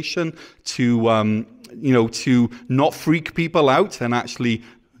location to to not freak people out. And actually,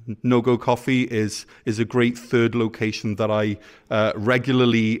 No-Go Coffee is a great third location that I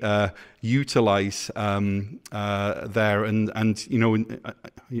regularly utilize there, and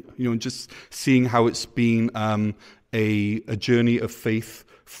just seeing how it's been a journey of faith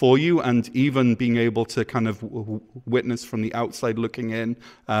for you, and even being able to kind of witness from the outside looking in,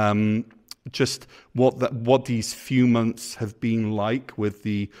 just what these few months have been like with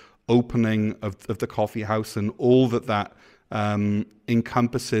the opening of the coffee house, and all that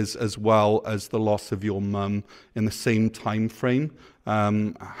encompasses, as well as the loss of your mum in the same time frame,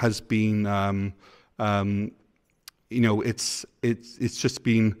 has been it's just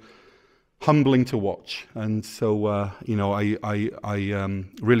been humbling to watch. And so I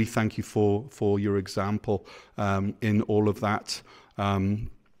really thank you for your example in all of that.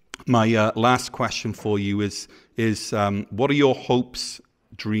 My last question for you is what are your hopes,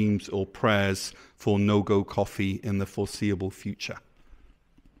 dreams, or prayers for No-Go Coffee in the foreseeable future?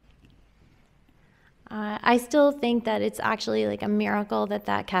 I still think that it's actually like a miracle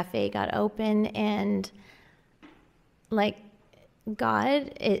that cafe got open, and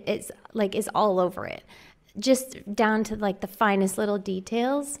God is all over it, just down to the finest little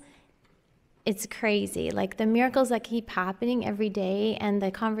details. It's crazy, the miracles that keep happening every day, and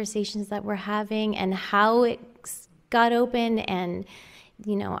the conversations that we're having, and how it got open. And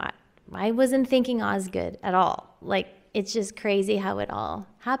I wasn't thinking Osgood at all. It's just crazy how it all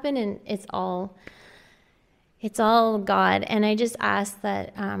happened, and it's all God. And I just ask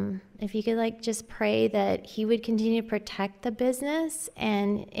that if you could just pray that he would continue to protect the business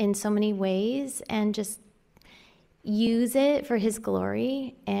and in so many ways, and just use it for his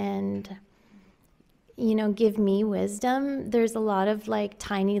glory, and give me wisdom. There's a lot of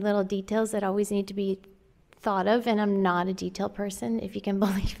tiny little details that always need to be thought of, and I'm not a detail person, if you can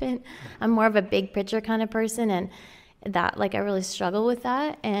believe it. I'm more of a big picture kind of person, and that I really struggle with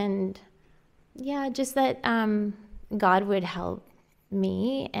that. And yeah, just that God would help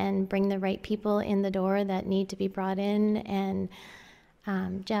me and bring the right people in the door that need to be brought in, and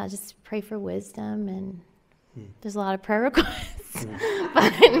just pray for wisdom. And there's a lot of prayer requests,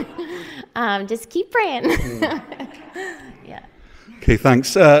 but just keep praying. Yeah. Okay,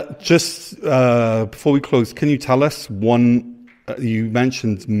 thanks. Just before we close, can you tell us one? You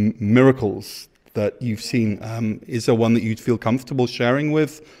mentioned miracles that you've seen. Is there one that you'd feel comfortable sharing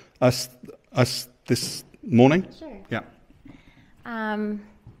with us this morning? Sure. Yeah.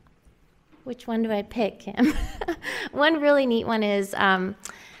 Which one do I pick, Kim? One really neat one is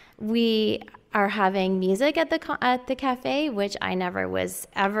we are having music at the cafe, which I never was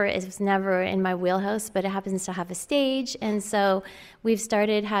ever. It was never in my wheelhouse, but it happens to have a stage, and so we've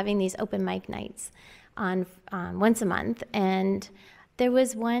started having these open mic nights on once a month. And there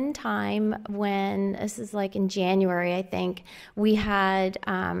was one time when, this is in January, I think, we had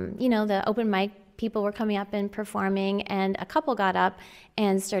the open mic people were coming up and performing, and a couple got up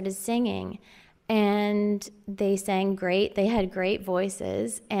and started singing. And they sang great. They had great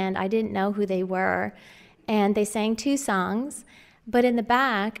voices, and I didn't know who they were. And they sang 2 songs, but in the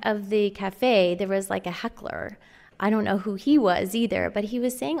back of the cafe, there was a heckler. I don't know who he was either, but he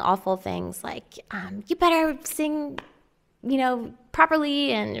was saying awful things you better sing,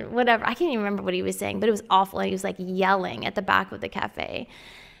 properly, and whatever. I can't even remember what he was saying, but it was awful. He was yelling at the back of the cafe.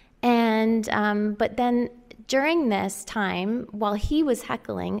 And but then during this time, while he was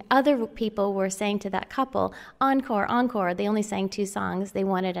heckling, other people were saying to that couple, encore, encore. They only sang 2 songs. They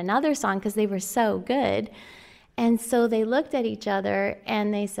wanted another song because they were so good. And so they looked at each other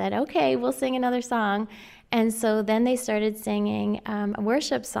and they said, okay, we'll sing another song. And so then they started singing a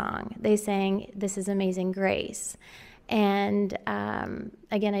worship song. They sang, This is Amazing Grace. And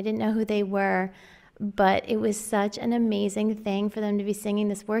again, I didn't know who they were, but it was such an amazing thing for them to be singing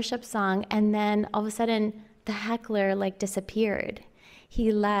this worship song. And then all of a sudden, the heckler disappeared.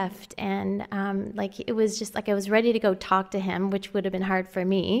 He left, and it was just like I was ready to go talk to him, which would have been hard for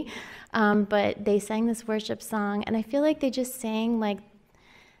me. But they sang this worship song, and I feel like they just sang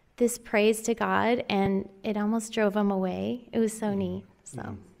this praise to God, and it almost drove him away. It was so neat.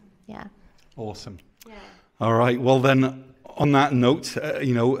 So, yeah. Awesome. Yeah. All right. Well, then, on that note,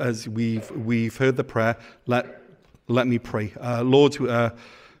 as we've heard the prayer, let me pray. Lord,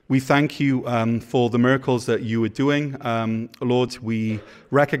 we thank you for the miracles that you are doing. Lord, we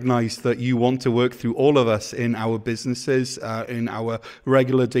recognize that you want to work through all of us in our businesses, in our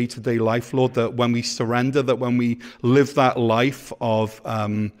regular day-to-day life, Lord, that when we surrender, that when we live that life of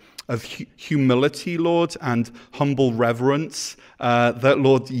humility, Lord, and humble reverence, that,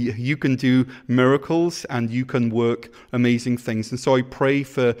 Lord, you can do miracles and you can work amazing things. And so I pray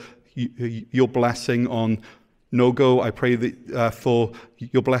for your blessing on No-Go. I pray that for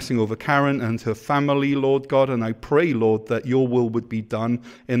your blessing over Karin and her family, Lord God, and I pray, Lord, that your will would be done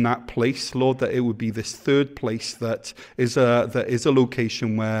in that place, Lord, that it would be this third place that is a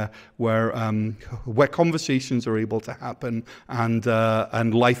location where conversations are able to happen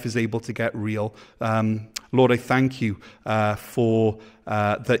and life is able to get real. Lord, I thank you for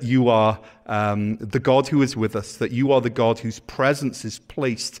that you are the God who is with us, that you are the God whose presence is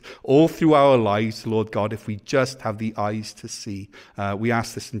placed all through our lives, Lord God, if we just have the eyes to see. We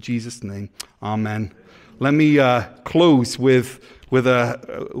ask this in Jesus' name. Amen. Let me close with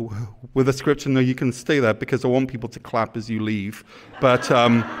a scripture. No, you can stay there because I want people to clap as you leave. But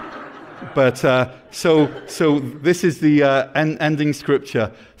so this is the ending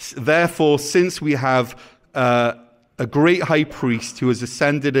scripture. Therefore, since we have a great high priest who has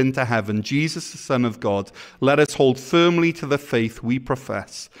ascended into heaven, Jesus, the Son of God, let us hold firmly to the faith we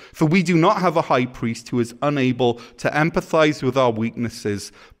profess. For we do not have a high priest who is unable to empathize with our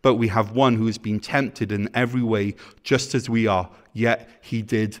weaknesses, but we have one who has been tempted in every way, just as we are, yet he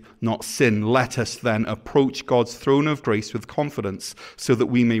did not sin. Let us then approach God's throne of grace with confidence, so that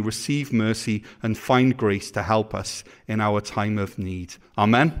we may receive mercy and find grace to help us in our time of need.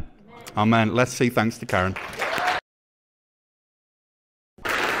 Amen? Amen. Let's say thanks to Karin.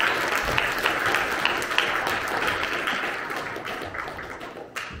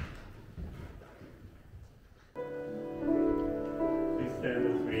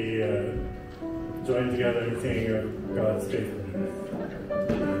 Join together in singing of God's faithfulness.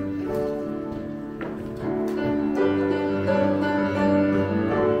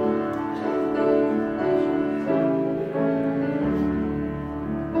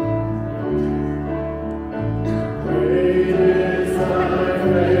 Great is thy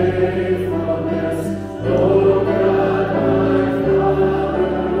faithfulness.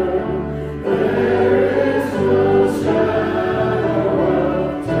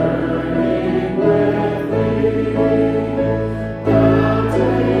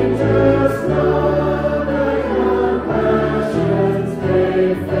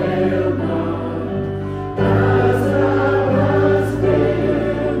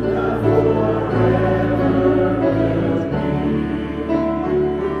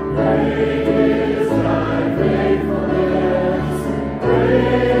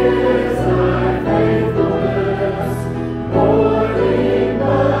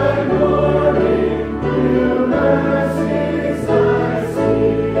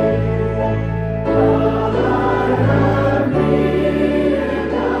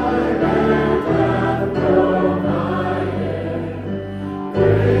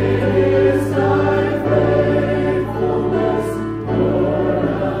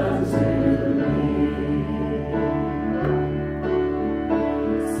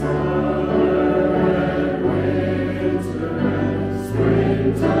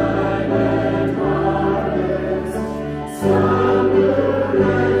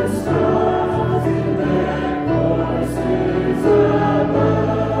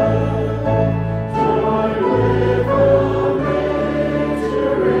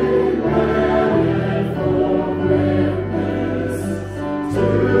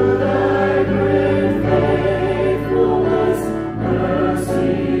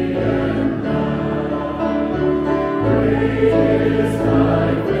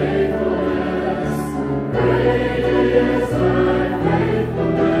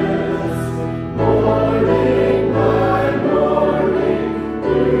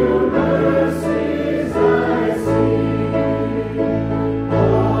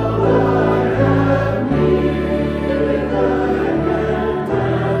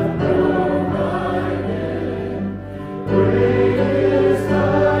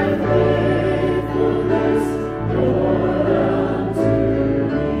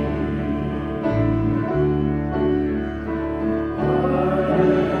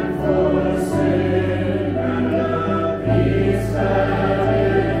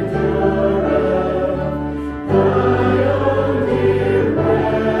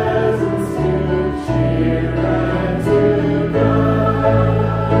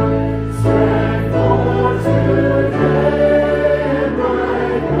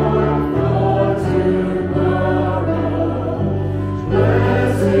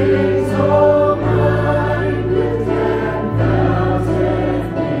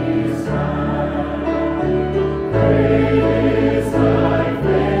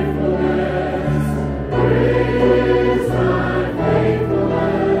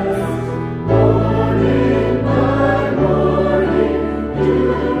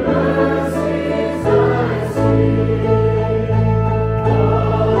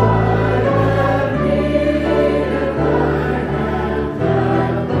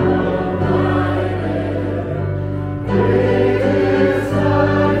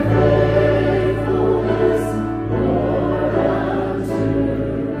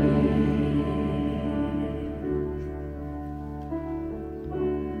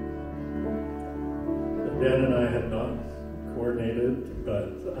 Dan and I had not coordinated,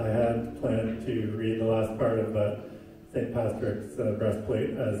 but I had planned to read the last part of St. Patrick's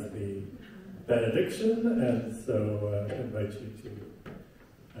breastplate as the benediction, and so I invite you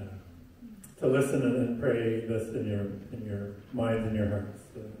to listen and pray this in your minds and your hearts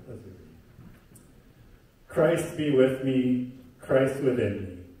as we read. Christ be with me, Christ within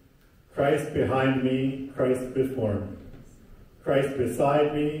me, Christ behind me, Christ before me, Christ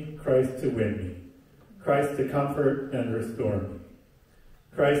beside me, Christ to win me, Christ to comfort and restore me,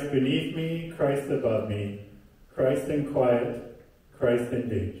 Christ beneath me, Christ above me, Christ in quiet, Christ in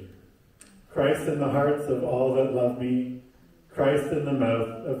danger, Christ in the hearts of all that love me, Christ in the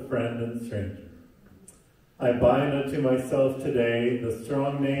mouth of friend and stranger. I bind unto myself today the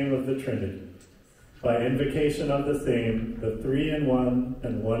strong name of the Trinity, by invocation of the same, the three in one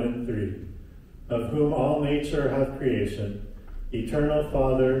and one in three, of whom all nature hath creation, eternal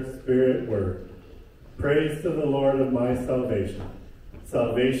Father, Spirit, Word. Praise to the Lord of my salvation.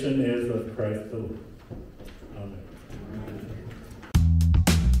 Salvation is of Christ the Lord.